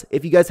it does,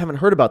 if you guys haven't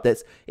heard about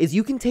this, is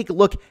you can take a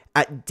look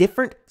at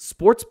different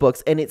sports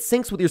books, and it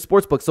syncs with your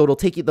sports book. So it'll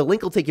take you, the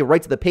link will take you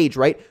right to the page,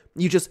 right?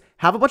 You just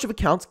have a bunch of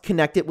accounts,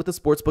 connect it with the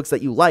sports books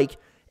that you like,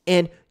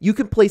 and you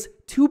can place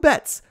 2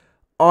 bets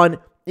on,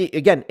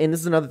 again, and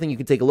this is another thing you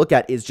can take a look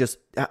at, is just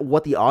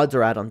what the odds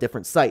are at on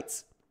different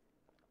sites.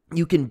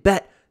 You can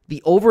bet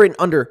the over and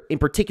under in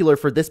particular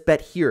for this bet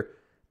here,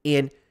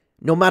 and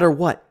no matter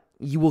what,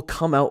 you will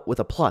come out with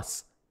a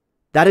plus.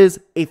 That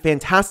is a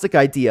fantastic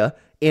idea,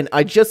 and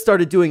I just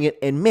started doing it,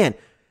 and man,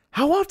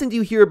 how often do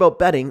you hear about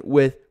betting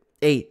with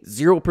a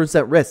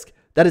 0% risk?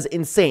 That is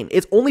insane.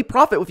 It's only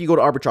profit if you go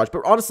to arbitrage,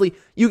 but honestly,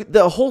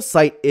 the whole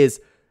site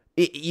is,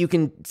 you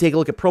can take a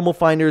look at promo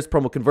finders,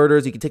 promo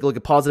converters. You can take a look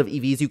at positive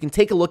EVs. You can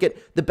take a look at,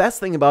 the best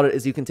thing about it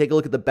is you can take a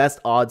look at the best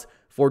odds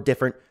for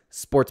different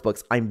sports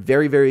books. I'm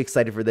very, very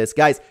excited for this.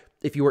 Guys,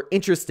 if you are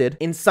interested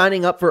in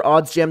signing up for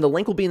OddsJam, the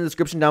link will be in the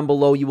description down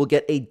below. You will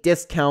get a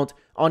discount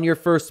on your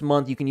first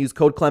month. You can use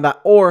code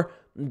Clenbat or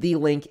the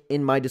link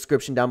in my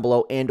description down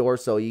below, and or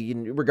so you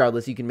can,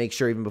 regardless, you can make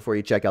sure even before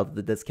you check out that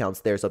the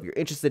discount's there. So if you're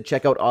interested,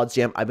 check out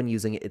OddsJam. I've been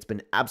using it. It's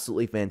been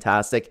absolutely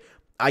fantastic.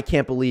 I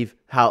can't believe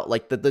how,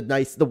 like,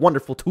 the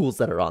wonderful tools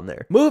that are on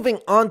there. Moving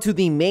on to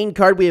the main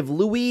card, we have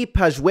Luis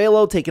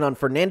Pajuelo taking on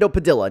Fernando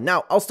Padilla.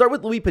 Now, I'll start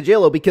with Luis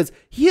Pajuelo because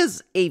he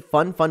is a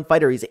fun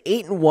fighter. He's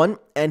 8-1,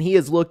 and he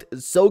has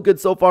looked so good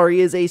so far. He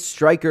is a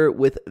striker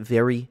with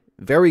very,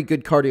 very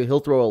good cardio. He'll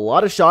throw a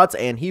lot of shots,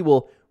 and he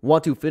will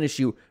want to finish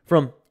you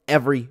from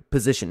every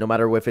position, no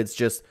matter if it's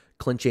just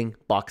clinching,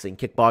 boxing,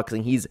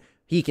 kickboxing.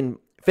 He can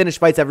finish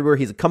fights everywhere.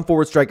 He's a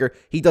come-forward striker.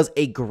 He does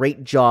a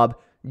great job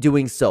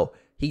doing so.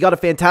 He got a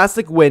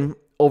fantastic win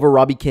over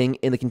Robbie King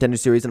in the Contender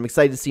Series, and I'm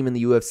excited to see him in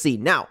the UFC.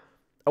 Now,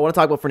 I want to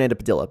talk about Fernando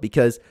Padilla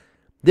because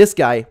this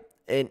guy,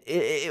 and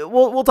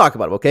we'll talk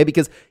about him, okay?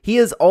 Because he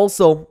is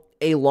also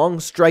a long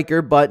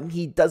striker, but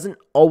he doesn't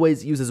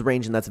always use his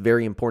range, and that's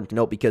very important to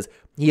note because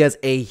he has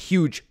a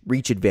huge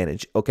reach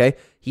advantage, okay?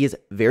 He is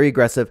very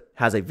aggressive,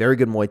 has a very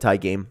good Muay Thai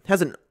game,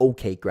 has an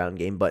okay ground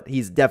game, but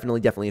he's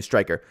definitely a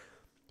striker.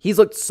 He's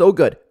looked so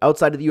good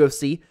outside of the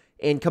UFC,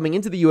 and coming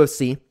into the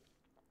UFC,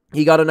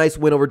 he got a nice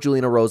win over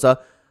Julian Erosa.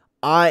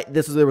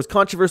 There was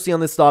controversy on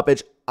this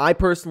stoppage. I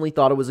personally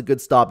thought it was a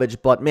good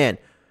stoppage, but man,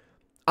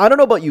 I don't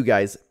know about you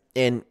guys,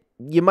 and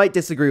you might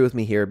disagree with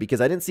me here because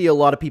I didn't see a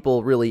lot of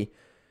people really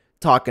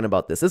talking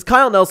about this. This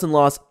Kyle Nelson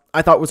loss,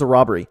 I thought was a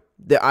robbery.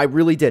 I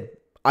really did.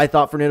 I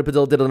thought Fernando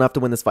Padilla did enough to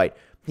win this fight.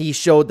 He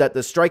showed that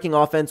the striking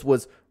offense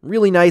was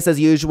really nice as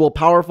usual,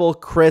 powerful,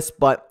 crisp,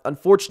 but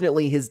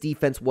unfortunately his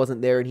defense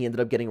wasn't there and he ended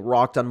up getting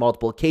rocked on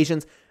multiple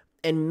occasions,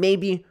 and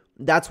maybe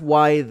that's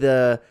why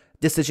the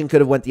decision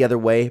could have went the other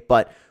way.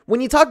 But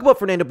when you talk about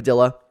Fernando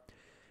Padilla,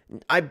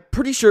 I'm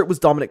pretty sure it was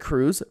Dominic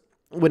Cruz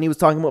when he was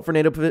talking about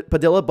Fernando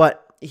Padilla,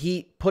 but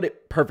he put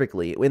it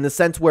perfectly in the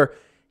sense where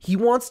he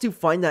wants to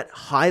find that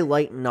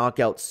highlight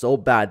knockout so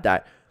bad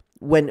that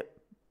when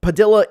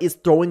Padilla is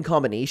throwing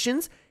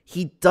combinations,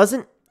 he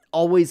doesn't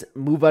always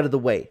move out of the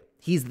way.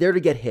 He's there to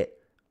get hit.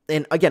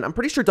 And again, I'm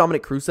pretty sure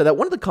Dominic Cruz said that.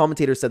 One of the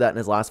commentators said that in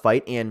his last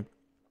fight, and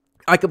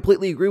I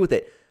completely agree with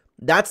it.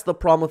 That's the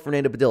problem with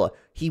Fernando Padilla.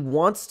 He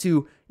wants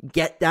to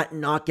get that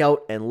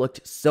knockout and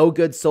looked so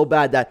good, so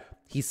bad that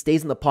he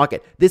stays in the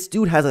pocket. This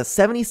dude has a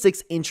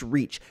 76-inch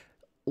reach.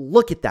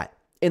 Look at that.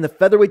 In the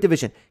featherweight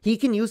division, he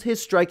can use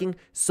his striking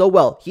so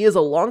well. He is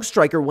a long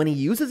striker. When he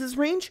uses his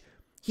range,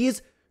 he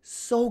is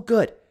so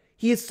good.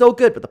 He is so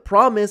good, but the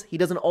problem is he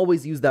doesn't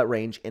always use that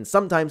range, and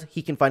sometimes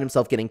he can find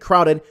himself getting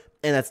crowded,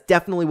 and that's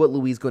definitely what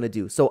Luis is going to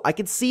do. So I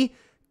could see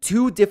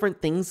two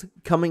different things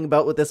coming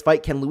about with this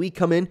fight. Can Luis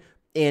come in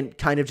and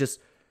kind of just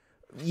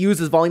use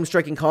his volume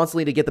striking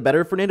constantly to get the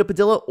better of Fernando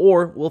Padilla,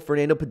 or will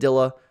Fernando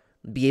Padilla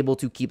be able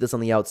to keep this on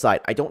the outside?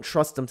 I don't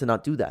trust him to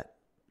not do that.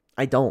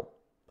 I don't.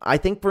 I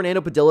think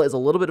Fernando Padilla is a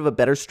little bit of a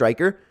better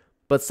striker,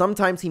 but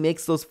sometimes he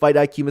makes those fight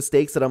IQ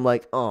mistakes that I'm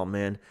like, oh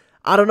man,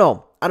 I don't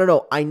know.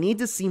 I need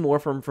to see more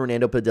from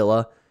Fernando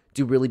Padilla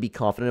to really be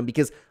confident in him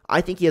because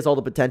I think he has all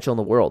the potential in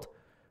the world.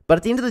 But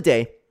at the end of the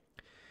day,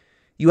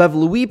 you have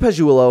Luis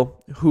Pajuelo,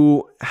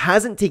 who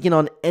hasn't taken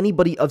on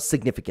anybody of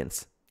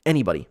significance.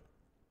 Anybody.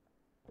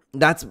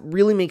 That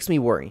really makes me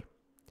worry.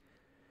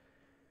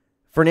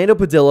 Fernando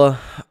Padilla,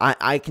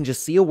 I can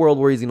just see a world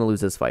where he's going to lose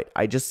this fight.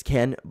 I just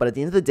can. But at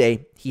the end of the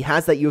day, he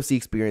has that UFC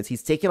experience.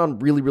 He's taken on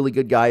really, really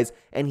good guys,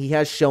 and he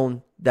has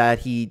shown that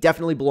he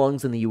definitely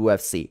belongs in the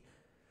UFC.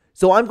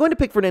 So I'm going to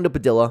pick Fernando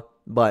Padilla,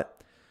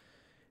 but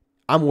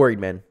I'm worried,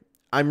 man.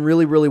 I'm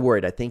really, really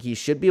worried. I think he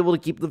should be able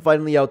to keep the fight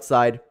on the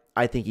outside.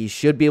 I think he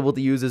should be able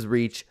to use his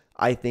reach.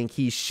 I think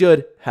he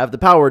should have the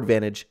power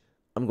advantage.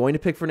 I'm going to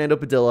pick Fernando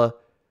Padilla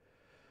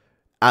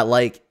at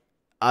like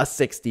a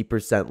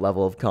 60%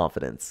 level of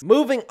confidence.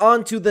 Moving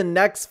on to the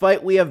next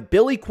fight, we have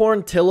Billy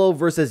Quarantillo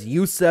versus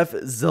Youssef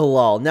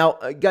Zalal. Now,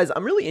 guys,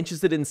 I'm really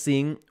interested in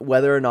seeing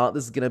whether or not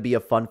this is going to be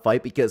a fun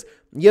fight because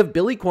you have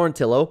Billy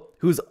Quarantillo,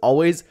 who's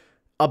always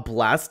a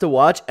blast to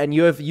watch, and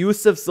you have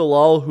Youssef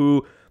Zalal,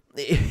 who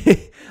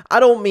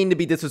I don't mean to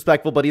be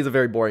disrespectful, but he's a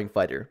very boring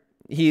fighter.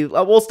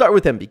 We'll start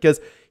with him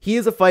because he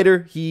is a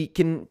fighter. He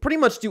can pretty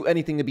much do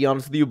anything, to be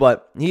honest with you,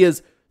 but he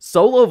is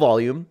so low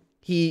volume.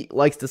 He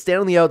likes to stand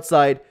on the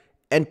outside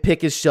and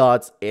pick his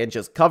shots and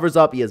just covers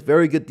up. He has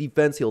very good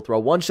defense. He'll throw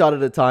one shot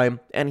at a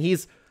time, and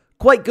he's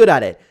quite good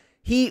at it.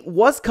 He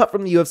was cut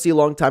from the UFC a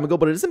long time ago,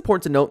 but it is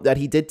important to note that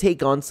he did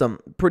take on some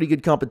pretty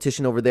good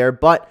competition over there.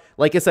 But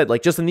like I said,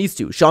 like just in these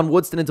two, Sean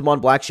Woodston and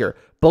Damon Blackshear,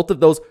 both of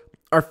those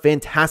are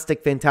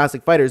fantastic,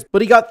 fantastic fighters.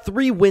 But he got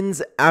 3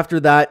 wins after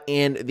that,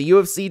 and the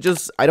UFC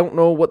just, I don't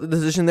know what the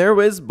decision there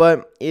was,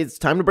 but it's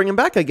time to bring him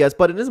back, I guess.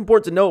 But it is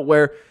important to note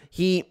where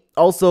he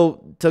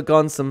also took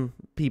on some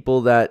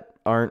people that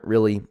aren't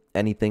really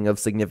anything of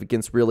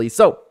significance, really.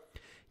 So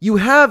you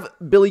have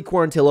Billy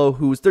Quarantillo,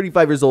 who's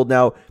 35 years old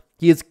now.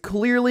 He is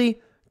clearly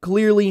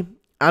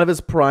out of his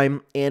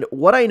prime. And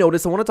what I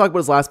noticed, I want to talk about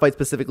his last fight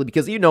specifically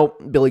because you know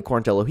Billy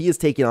Quarantillo, he is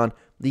taking on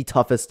the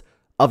toughest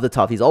of the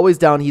tough. He's always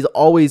down. He's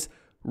always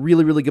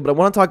really, really good. But I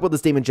want to talk about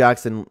this Damon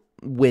Jackson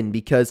win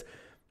because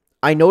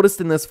I noticed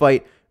in this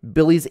fight,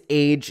 Billy's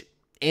age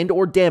and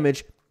or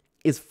damage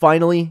is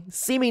finally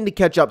seeming to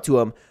catch up to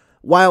him.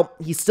 While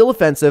he's still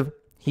offensive,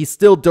 he's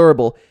still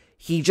durable,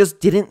 he just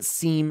didn't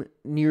seem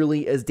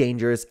nearly as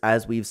dangerous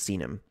as we've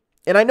seen him.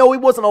 And I know he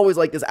wasn't always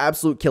like this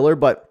absolute killer,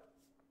 but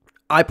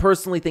I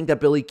personally think that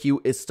Billy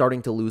Q is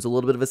starting to lose a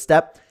little bit of a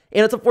step.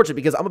 And it's unfortunate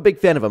because I'm a big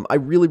fan of him. I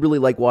really, really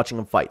like watching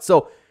him fight.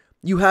 So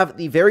you have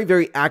the very,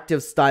 very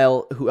active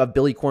style of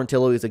Billy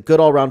Quarantillo. He's a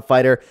good all-around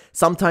fighter.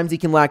 Sometimes he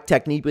can lack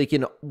technique, but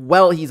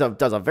he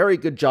does a very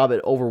good job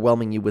at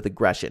overwhelming you with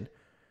aggression.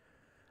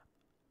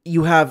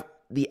 You have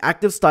the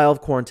active style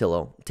of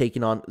Quarantillo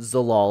taking on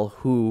Zalal,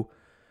 who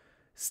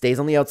stays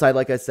on the outside,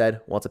 like I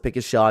said, wants to pick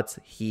his shots.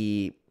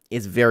 He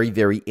is very,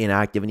 very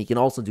inactive, and he can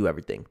also do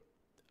everything.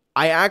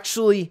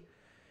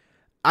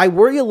 I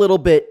worry a little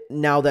bit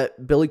now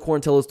that Billy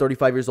Quarantillo is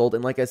 35 years old,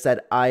 and like I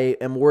said, I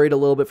am worried a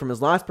little bit from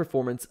his last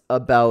performance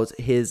about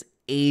his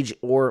age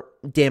or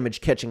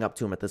damage catching up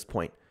to him at this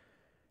point.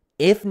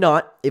 If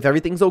not, if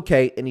everything's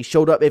okay, and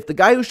if the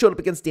guy who showed up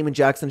against Damon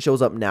Jackson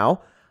shows up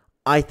now,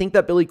 I think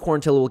that Billy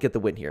Quarantillo will get the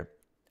win here.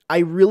 I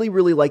really,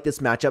 really like this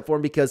matchup for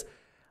him because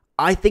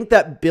I think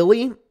that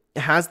Billy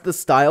has the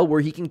style where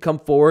he can come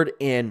forward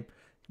and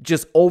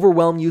just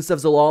overwhelm Youssef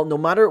Zalal, no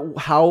matter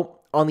how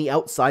on the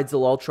outside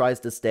Zalal tries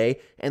to stay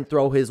and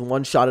throw his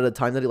one shot at a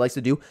time that he likes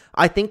to do.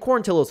 I think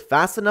Quarantillo's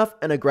fast enough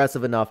and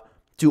aggressive enough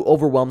to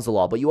overwhelm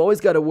Zalal, but you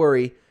always got to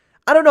worry.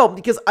 I don't know,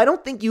 because I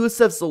don't think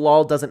Youssef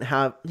Zalal doesn't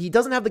have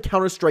the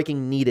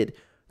counter-striking needed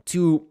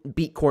to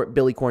beat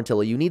Billy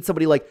Quarantillo. You need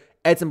somebody like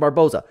Edson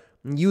Barboza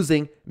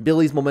using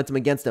Billy's momentum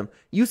against him.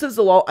 Youssef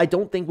Zalal, I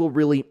don't think will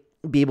really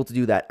be able to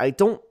do that. I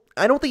don't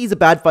think he's a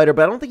bad fighter,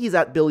 but I don't think he's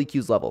at Billy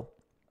Q's level.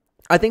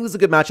 I think this is a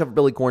good matchup for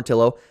Billy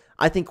Quarantillo.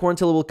 I think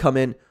Quarantillo will come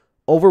in,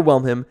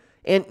 overwhelm him,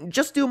 and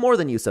just do more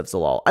than Youssef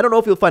Zalal. I don't know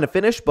if he'll find a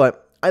finish,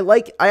 but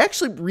I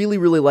actually really,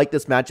 really like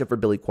this matchup for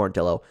Billy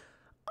Quarantillo.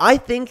 I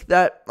think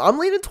that I'm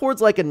leaning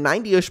towards like a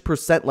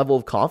 90-ish% level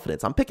of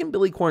confidence. I'm picking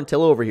Billy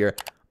Quarantillo over here.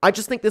 I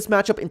just think this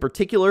matchup in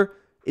particular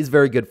is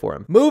very good for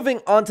him. Moving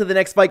on to the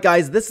next fight,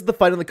 guys. This is the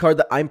fight on the card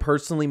that I'm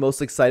personally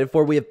most excited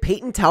for. We have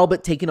Peyton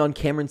Talbot taking on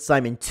Cameron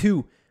Saaiman.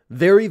 Two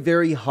very,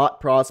 very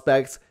hot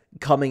prospects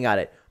coming at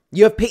it.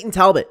 You have Peyton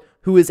Talbot,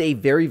 who is a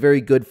very,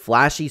 very good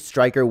flashy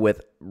striker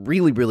with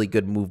really, really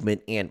good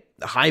movement and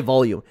high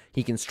volume.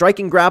 He can strike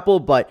and grapple,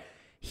 but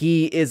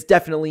he is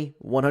definitely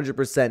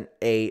 100%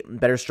 a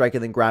better striker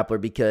than grappler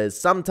because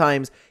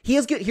sometimes he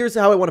has good, here's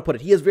how I want to put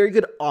it. He has very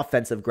good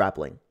offensive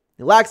grappling.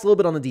 He lacks a little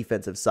bit on the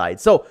defensive side.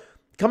 So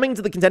coming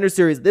to the Contender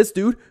Series, this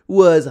dude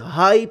was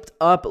hyped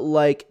up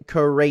like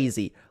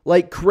crazy.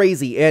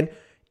 And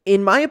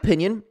in my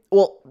opinion,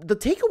 well, the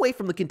takeaway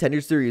from the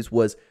Contender Series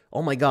was,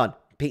 oh my God,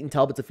 Peyton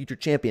Talbot's a future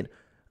champion.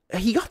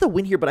 He got the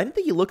win here, but I didn't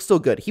think he looked so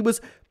good. He was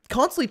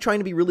constantly trying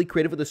to be really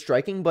creative with the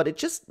striking, but it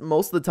just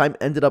most of the time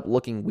ended up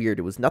looking weird.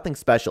 It was nothing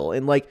special.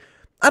 And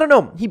I don't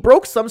know, he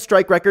broke some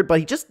strike record, but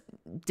he just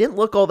didn't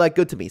look all that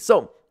good to me.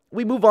 So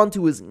we move on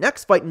to his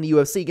next fight in the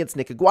UFC against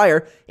Nick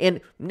Aguirre,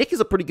 and Nick is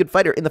a pretty good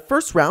fighter. In the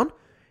first round,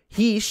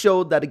 he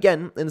showed that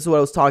again, and this is what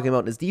I was talking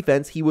about in his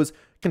defense, he was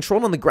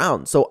controlled on the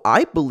ground. So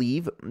I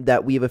believe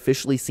that we have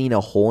officially seen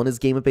a hole in his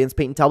game against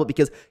Peyton Talbot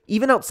because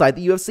even outside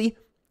the UFC,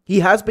 he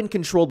has been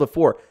controlled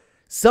before.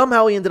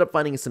 Somehow he ended up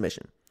finding a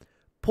submission.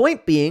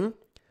 Point being,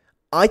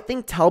 I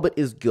think Talbot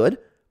is good,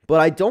 but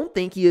I don't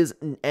think he is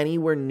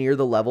anywhere near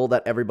the level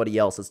that everybody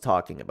else is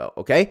talking about,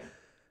 okay?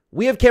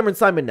 We have Cameron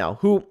Saaiman now,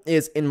 who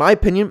is, in my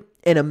opinion,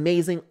 an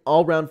amazing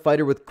all-round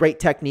fighter with great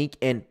technique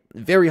and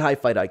very high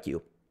fight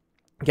IQ.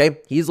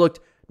 Okay, he's looked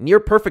near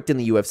perfect in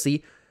the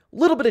UFC. A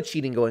little bit of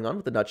cheating going on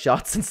with the nut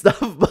shots and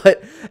stuff,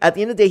 but at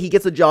the end of the day, he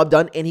gets the job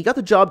done, and he got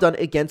the job done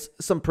against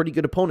some pretty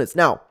good opponents.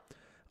 Now,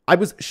 I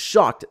was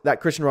shocked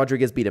that Christian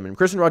Rodriguez beat him. And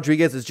Christian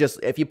Rodriguez is just,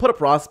 if you put a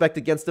prospect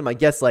against him, I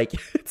guess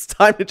it's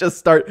time to just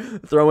start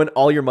throwing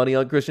all your money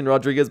on Christian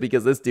Rodriguez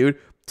because this dude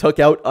took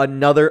out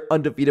another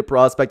undefeated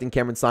prospect in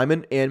Cameron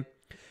Saaiman. And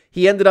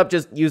he ended up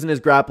just using his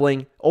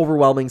grappling,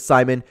 overwhelming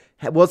Saaiman,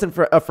 wasn't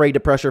afraid to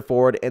pressure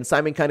forward, and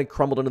Saaiman kind of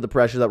crumbled under the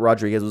pressure that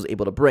Rodriguez was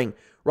able to bring.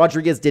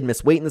 Rodriguez did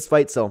miss weight in this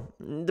fight, so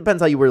it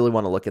depends how you really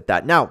want to look at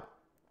that. Now,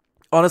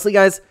 honestly,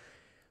 guys,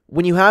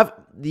 when you have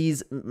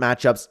these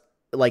matchups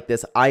like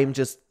this, I'm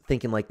just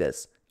thinking like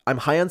this. I'm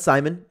high on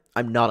Saaiman.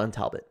 I'm not on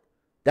Talbot.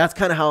 That's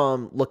kind of how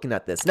I'm looking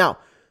at this. Now,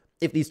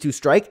 if these two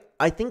strike,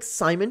 I think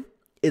Saaiman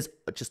is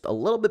just a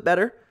little bit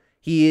better.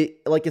 He,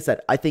 like I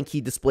said, I think he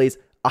displays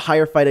a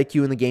higher fight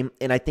IQ in the game,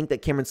 and I think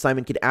that Cameron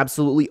Saaiman could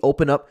absolutely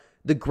open up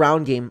the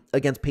ground game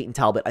against Peyton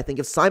Talbot. I think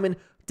if Saaiman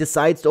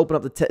decides to open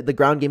up the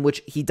ground game,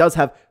 which he does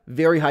have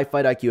very high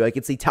fight IQ, I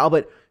could see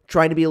Talbot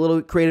trying to be a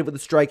little creative with the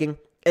striking,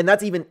 and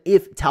that's even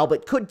if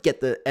Talbot could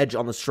get the edge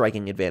on the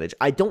striking advantage.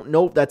 I don't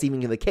know if that's even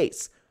the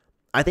case.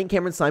 I think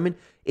Cameron Saaiman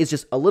is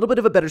just a little bit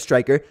of a better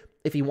striker.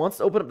 If he wants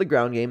to open up the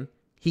ground game,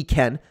 he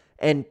can,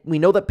 and we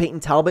know that Peyton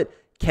Talbot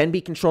can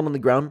be controlled on the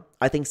ground.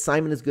 I think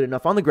Saaiman is good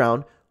enough on the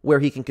ground where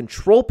he can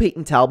control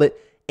Peyton Talbot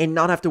and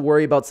not have to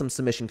worry about some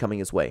submission coming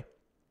his way.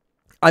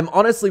 I'm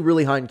honestly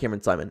really high on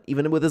Cameron Saaiman.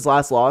 Even with his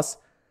last loss,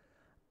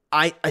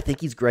 I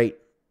think he's great.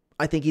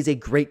 I think he's a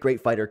great,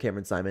 great fighter,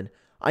 Cameron Saaiman.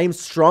 I am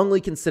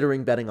strongly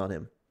considering betting on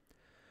him.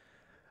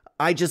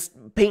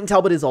 Peyton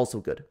Talbot is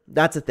also good.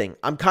 That's the thing.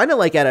 I'm kind of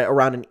like at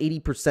around an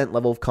 80%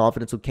 level of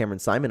confidence with Cameron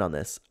Saaiman on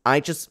this.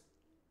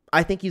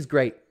 I think he's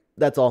great.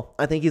 That's all.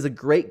 I think he's a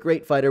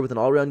great fighter with an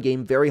all-around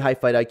game, very high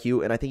fight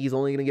IQ, and I think he's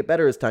only going to get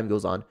better as time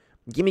goes on.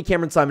 Give me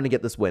Cameron Simon to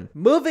get this win.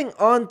 Moving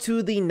on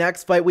to the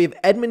next fight, we have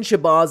Edmund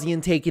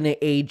Shabazian taking to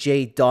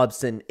AJ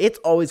Dobson. It's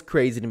always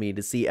crazy to me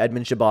to see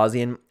Edmund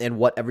Shabazian and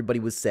what everybody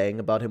was saying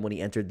about him when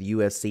he entered the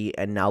UFC,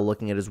 and now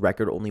looking at his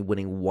record, only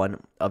winning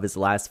 1 of his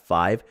last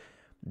 5.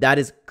 That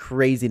is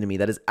crazy to me.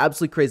 That is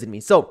absolutely crazy to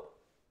me. So,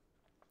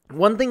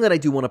 one thing that I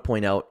do want to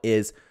point out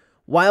is,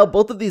 while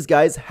both of these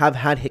guys have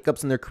had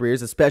hiccups in their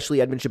careers,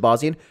 especially Edmund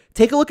Shabazian,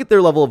 take a look at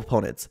their level of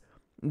opponents.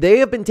 They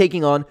have been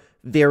taking on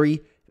very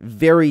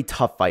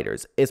tough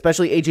fighters,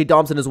 especially AJ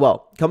Dobson as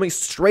well. Coming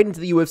straight into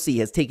the UFC,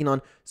 has taken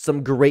on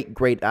some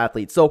great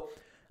athletes. So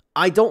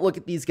I don't look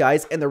at these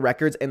guys and their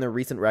records and their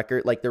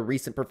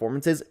recent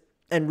performances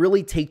and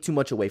really take too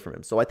much away from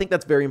him. So I think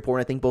that's very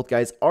important. I think both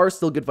guys are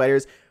still good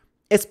fighters,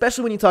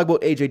 especially when you talk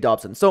about AJ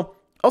Dobson. So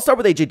I'll start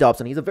with AJ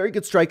Dobson. He's a very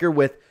good striker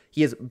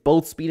he has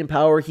both speed and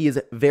power. He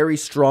is very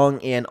strong,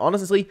 and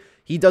honestly,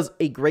 he does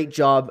a great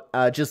job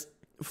just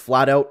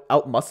flat out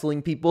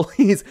muscling people.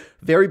 He's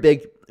very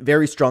big,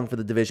 very strong for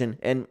the division,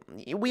 and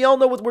we all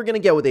know what we're going to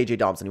get with AJ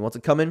Dobson. He wants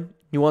to come in,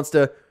 he wants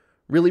to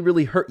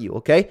really hurt you,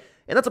 okay?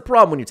 And that's a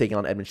problem when you're taking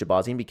on Edmund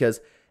Shabazian, because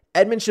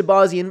Edmund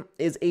Shabazian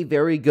is a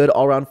very good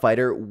all-around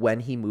fighter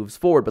when he moves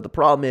forward, but the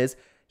problem is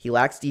he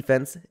lacks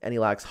defense and he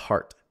lacks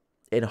heart.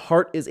 And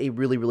heart is a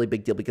really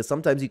big deal, because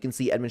sometimes you can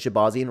see Edmund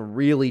Shabazian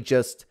really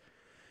just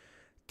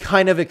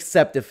kind of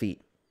accept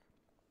defeat.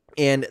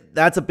 And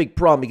that's a big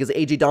problem, because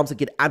AJ Dobson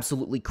can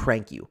absolutely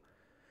crank you.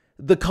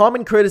 The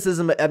common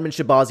criticism of Edmund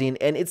Shabazian,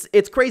 and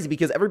it's crazy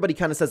because everybody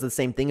kind of says the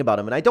same thing about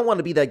him, and I don't want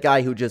to be that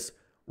guy who just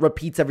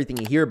repeats everything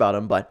you hear about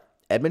him, but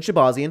Edmund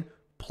Shabazian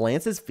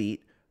plants his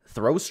feet,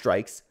 throws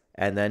strikes,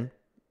 and then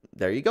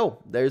there you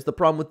go. There's the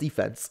problem with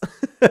defense.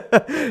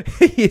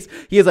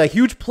 He has a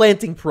huge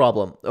planting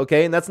problem,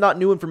 okay? And that's not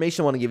new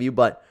information I want to give you,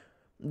 but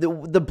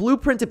the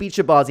blueprint to beat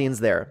Shabazian's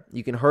there.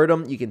 You can hurt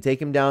him, you can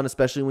take him down,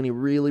 especially when he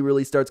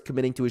really starts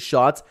committing to his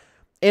shots.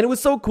 And it was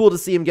so cool to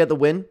see him get the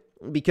win,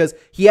 because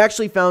he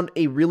actually found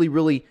a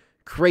really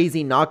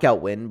crazy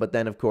knockout win, but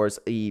then, of course,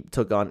 he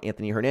took on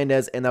Anthony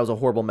Hernandez, and that was a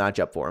horrible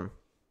matchup for him.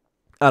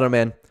 I don't know,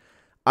 man.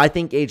 I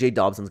think AJ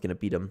Dobson's going to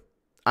beat him.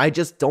 I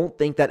just don't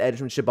think that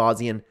Edmund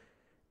Shabazian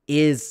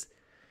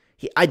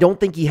I don't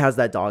think he has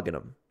that dog in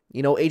him.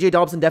 You know, AJ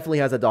Dobson definitely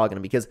has a dog in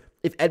him, because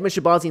if Edmund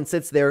Shabazian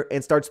sits there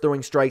and starts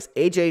throwing strikes,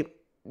 AJ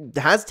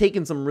has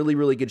taken some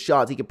really good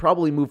shots. He could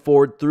probably move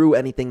forward through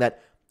anything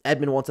that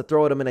Edmund wants to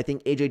throw at him, and I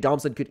think AJ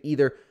Dobson could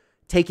either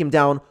take him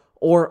down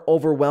or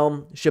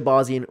overwhelm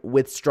Shabazian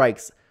with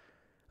strikes.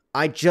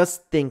 I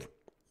just think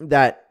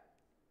that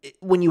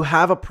when you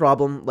have a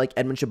problem like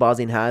Edmund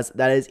Shabazian has,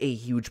 that is a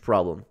huge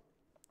problem.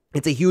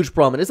 It's a huge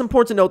problem. And it's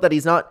important to note that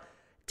he's not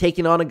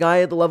taking on a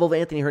guy at the level of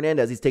Anthony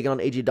Hernandez. He's taking on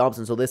AJ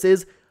Dobson. So this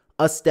is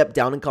a step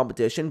down in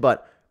competition,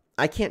 but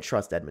I can't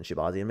trust Edmund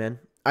Shabazian, man.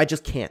 I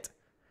just can't.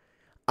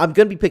 I'm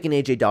going to be picking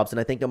AJ Dobson.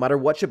 I think no matter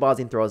what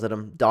Shabazian throws at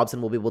him, Dobson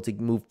will be able to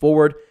move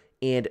forward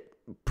and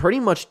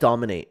pretty much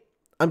dominate.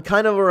 I'm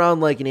kind of around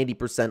like an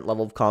 80%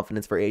 level of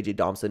confidence for AJ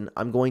Dobson.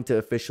 I'm going to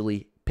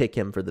officially pick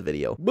him for the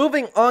video.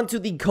 Moving on to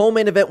the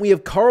co-main event, we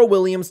have Carl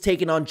Williams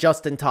taking on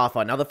Justin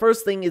Tafa. Now, the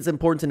first thing is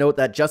important to note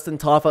that Justin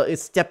Tafa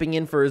is stepping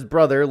in for his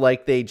brother,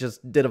 like they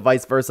just did a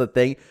vice versa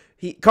thing.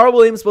 Carl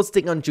Williams is supposed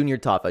to take on Junior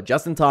Tafa.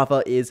 Justin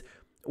Tafa is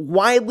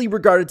widely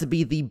regarded to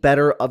be the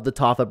better of the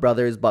Tafa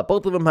brothers, but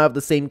both of them have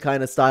the same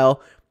kind of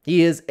style.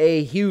 He is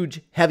a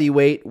huge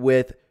heavyweight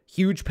with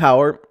huge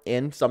power,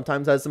 and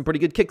sometimes has some pretty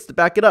good kicks to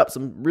back it up.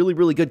 Some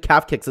really good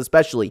calf kicks,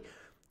 especially.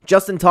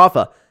 Justin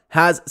Tafa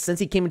has, since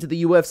he came into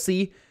the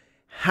UFC,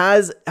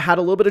 has had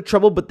a little bit of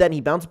trouble, but then he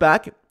bounced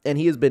back, and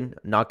he has been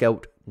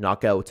knockout,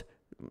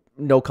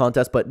 no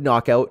contest, but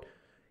knockout.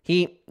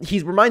 He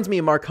reminds me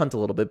of Mark Hunt a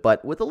little bit,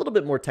 but with a little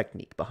bit more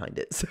technique behind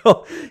it.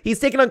 So he's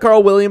taking on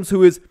Carl Williams,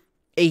 who is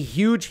a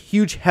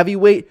huge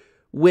heavyweight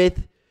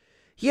with...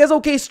 He has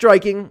okay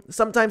striking.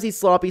 Sometimes he's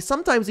sloppy.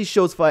 Sometimes he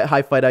shows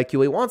high fight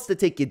IQ. He wants to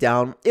take you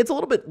down. It's a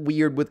little bit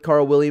weird with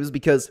Carl Williams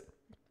because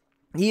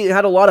he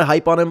had a lot of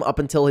hype on him up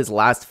until his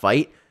last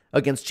fight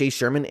against Chase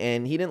Sherman,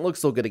 and he didn't look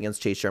so good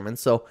against Chase Sherman.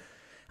 So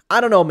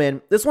I don't know,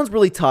 man. This one's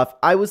really tough.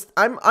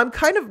 I'm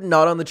kind of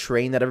not on the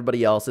train that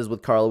everybody else is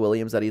with Carl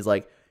Williams, that he's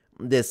like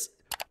this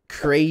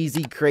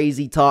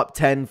crazy top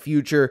 10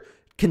 future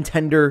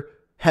contender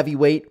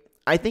heavyweight.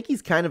 I think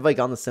he's kind of like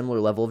on the similar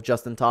level of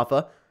Justin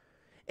Tafa.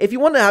 If you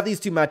want to have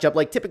these two match up,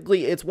 like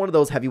typically it's one of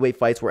those heavyweight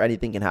fights where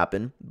anything can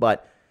happen.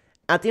 But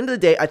at the end of the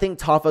day, I think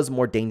Tafa's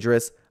more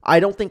dangerous. I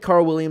don't think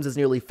Carl Williams is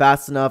nearly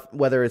fast enough,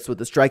 whether it's with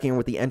the striking or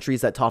with the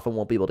entries, that Tafa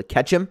won't be able to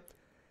catch him.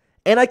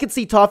 And I could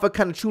see Tafa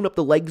kind of chewing up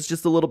the legs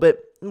just a little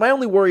bit. My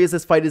only worry is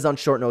this fight is on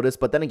short notice,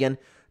 but then again,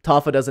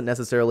 Tafa doesn't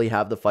necessarily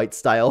have the fight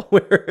style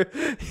where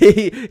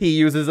he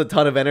uses a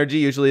ton of energy.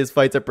 Usually his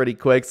fights are pretty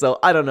quick, so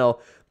I don't know.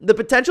 The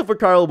potential for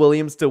Carl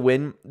Williams to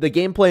win, the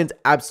game plan's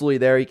absolutely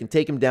there. He can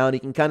take him down. He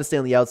can kind of stay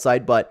on the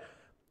outside, but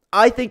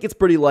I think it's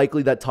pretty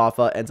likely that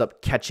Tafa ends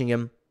up catching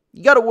him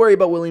You got to worry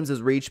about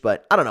Williams' reach,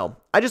 but I don't know.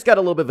 I just got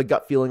a little bit of a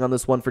gut feeling on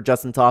this one for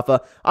Justin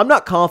Tafa. I'm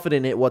not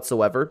confident in it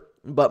whatsoever,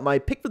 but my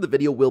pick for the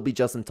video will be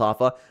Justin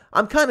Tafa.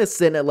 I'm kind of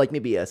sitting at like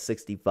maybe a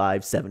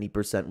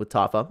 65-70% with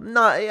Tafa.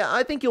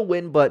 I think he'll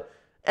win, but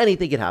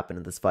anything can happen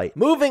in this fight.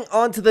 Moving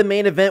on to the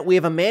main event, we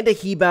have Amanda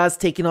Ribas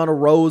taking on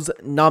Rose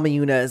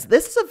Namajunas.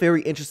 This is a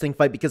very interesting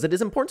fight because it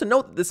is important to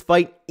note that this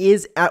fight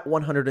is at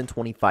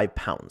 125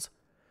 pounds.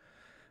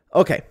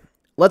 Okay,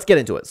 let's get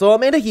into it. So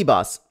Amanda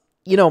Ribas,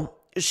 you know,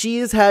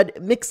 she's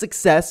had mixed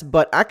success,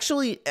 but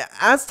actually,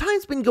 as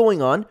time's been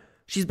going on,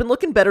 she's been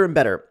looking better and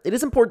better. It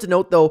is important to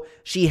note, though,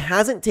 she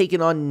hasn't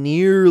taken on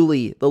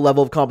nearly the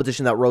level of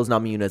competition that Rose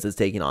Namajunas is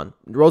taking on.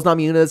 Rose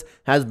Namajunas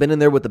has been in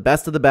there with the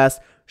best of the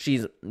best.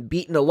 She's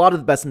beaten a lot of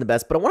the best and the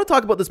best, but I want to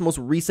talk about this most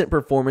recent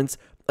performance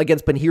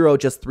against Pinheiro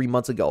just 3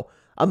 months ago.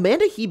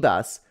 Amanda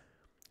Ribas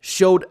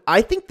showed,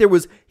 I think there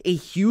was a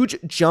huge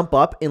jump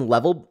up in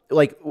level,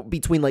 like,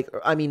 between,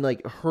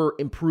 her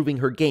improving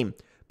her game.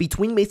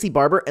 Between Macy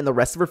Barber and the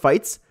rest of her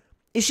fights,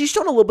 she's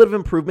shown a little bit of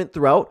improvement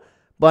throughout,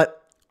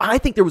 but I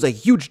think there was a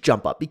huge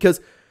jump up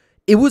because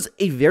it was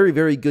a very,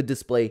 very good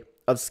display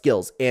of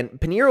skills. And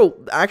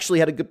Pinheiro actually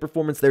had a good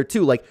performance there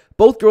too. Like,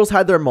 both girls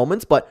had their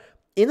moments, but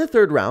in the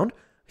third round,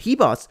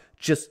 Ribas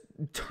just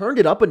turned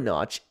it up a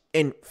notch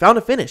and found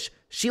a finish.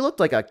 She looked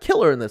like a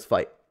killer in this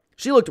fight.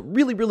 She looked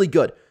really, really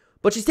good.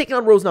 But she's taking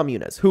on Rose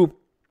Namajunas, who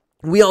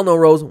we all know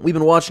Rose. We've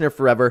been watching her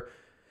forever.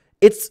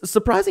 It's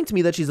surprising to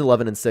me that she's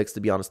 11-6, to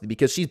be honest,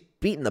 because she's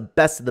beaten the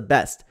best of the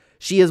best.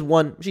 She's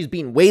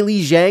beaten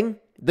Weili Zhang,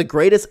 the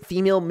greatest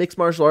female mixed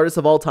martial artist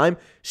of all time.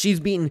 She's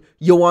beaten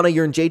Joanna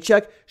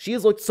Jędrzejczyk. She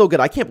has looked so good.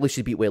 I can't believe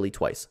she beat Weili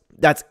twice.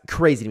 That's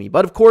crazy to me.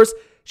 But of course,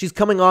 she's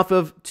coming off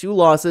of 2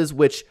 losses,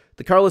 which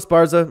the Carla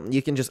Esparza,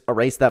 you can just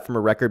erase that from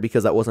her record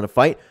because that wasn't a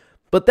fight.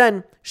 But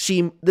then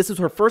this is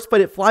her first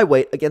fight at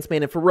flyweight against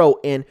Manon Fiorot,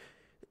 and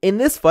in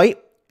this fight,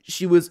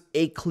 she was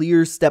a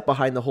clear step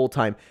behind the whole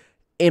time.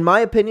 In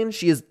my opinion,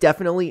 she is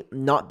definitely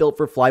not built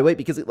for flyweight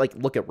because,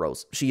 look at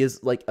Rose. She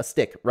is like a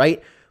stick,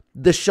 right?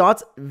 The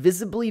shots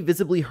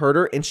visibly hurt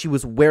her, and she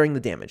was wearing the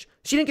damage.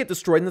 She didn't get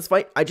destroyed in this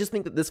fight. I just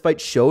think that this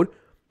fight showed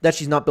that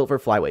she's not built for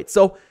flyweight.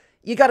 So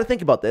you got to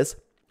think about this.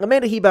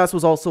 Amanda Ribas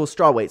was also a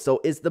strawweight.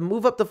 So is the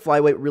move up to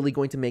flyweight really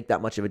going to make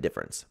that much of a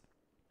difference?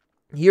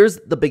 Here's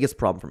the biggest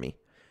problem for me.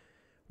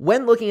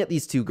 When looking at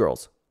these two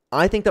girls,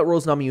 I think that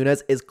Rose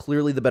Namajunas is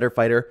clearly the better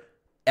fighter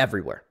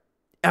everywhere.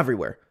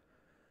 Everywhere.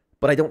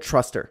 But I don't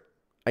trust her.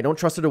 I don't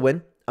trust her to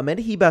win.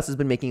 Amanda Ribas has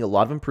been making a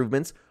lot of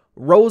improvements.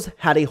 Rose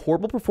had a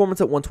horrible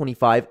performance at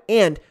 125,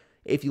 and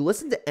if you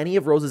listen to any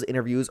of Rose's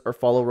interviews or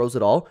follow Rose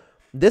at all,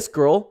 this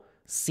girl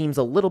seems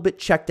a little bit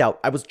checked out.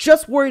 I was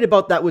just worried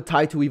about that with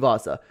Tai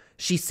Tuivasa.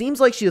 She seems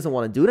like she doesn't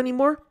want to do it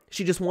anymore.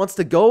 She just wants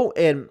to go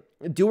and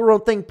do her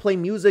own thing, play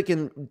music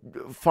and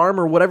farm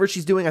or whatever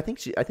she's doing. I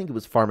think it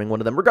was farming,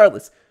 one of them.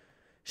 Regardless,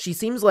 she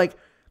seems like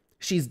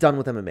she's done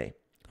with MMA.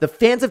 The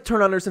fans have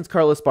turned on her since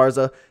Carla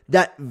Esparza.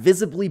 That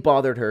visibly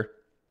bothered her.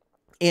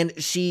 And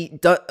she,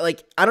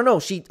 I don't know,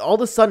 she all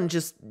of a sudden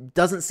just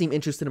doesn't seem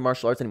interested in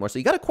martial arts anymore. So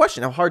you got to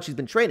question how hard she's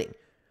been training.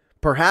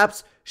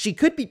 Perhaps she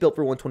could be built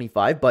for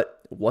 125, but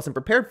wasn't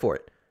prepared for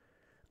it.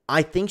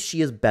 I think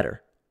she is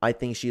better. I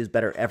think she is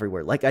better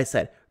everywhere. Like I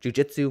said,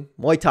 jiu-jitsu,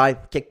 Muay Thai,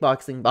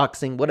 kickboxing,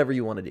 boxing, whatever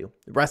you want to do.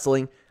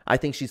 Wrestling, I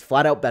think she's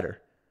flat out better.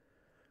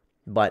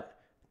 But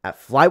at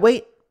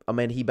flyweight,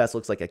 Amanda Ribas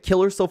looks like a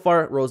killer so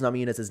far. Rose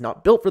Namajunas is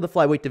not built for the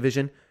flyweight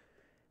division.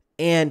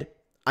 And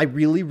I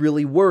really,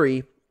 really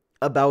worry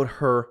about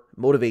her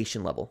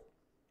motivation level.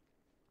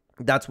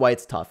 That's why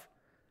it's tough.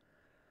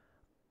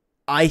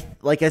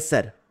 Like I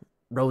said,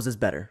 Rose is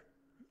better.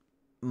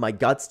 My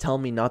guts tell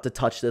me not to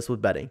touch this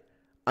with betting.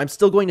 I'm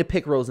still going to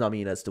pick Rose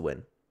Namajunas to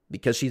win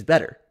because she's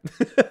better.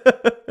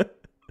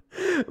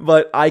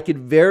 But I could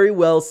very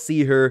well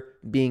see her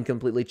being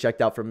completely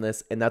checked out from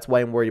this, and that's why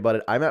I'm worried about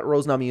it. I'm at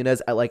Rose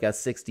Namajunas at like a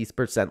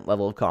 60%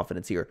 level of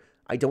confidence here.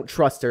 I don't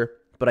trust her,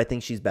 but I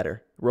think she's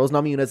better. Rose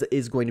Namajunas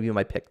is going to be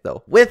my pick,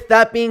 though. With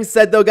that being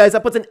said, though, guys,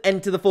 that puts an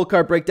end to the full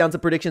card breakdowns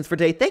and predictions for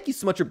today. Thank you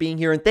so much for being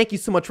here, and thank you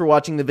so much for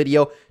watching the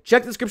video.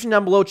 Check the description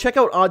down below. Check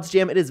out Odds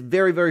Jam. It is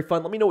very, very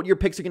fun. Let me know what your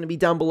picks are going to be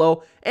down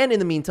below. And in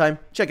the meantime,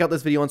 check out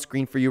this video on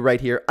screen for you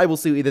right here. I will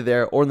see you either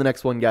there or in the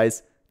next one,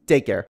 guys. Take care.